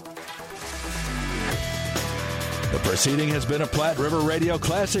 The proceeding has been a Platte River Radio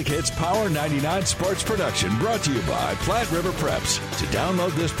Classic Hits Power 99 sports production brought to you by Platte River Preps. To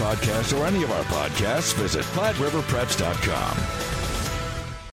download this podcast or any of our podcasts, visit PlatteRiverPreps.com.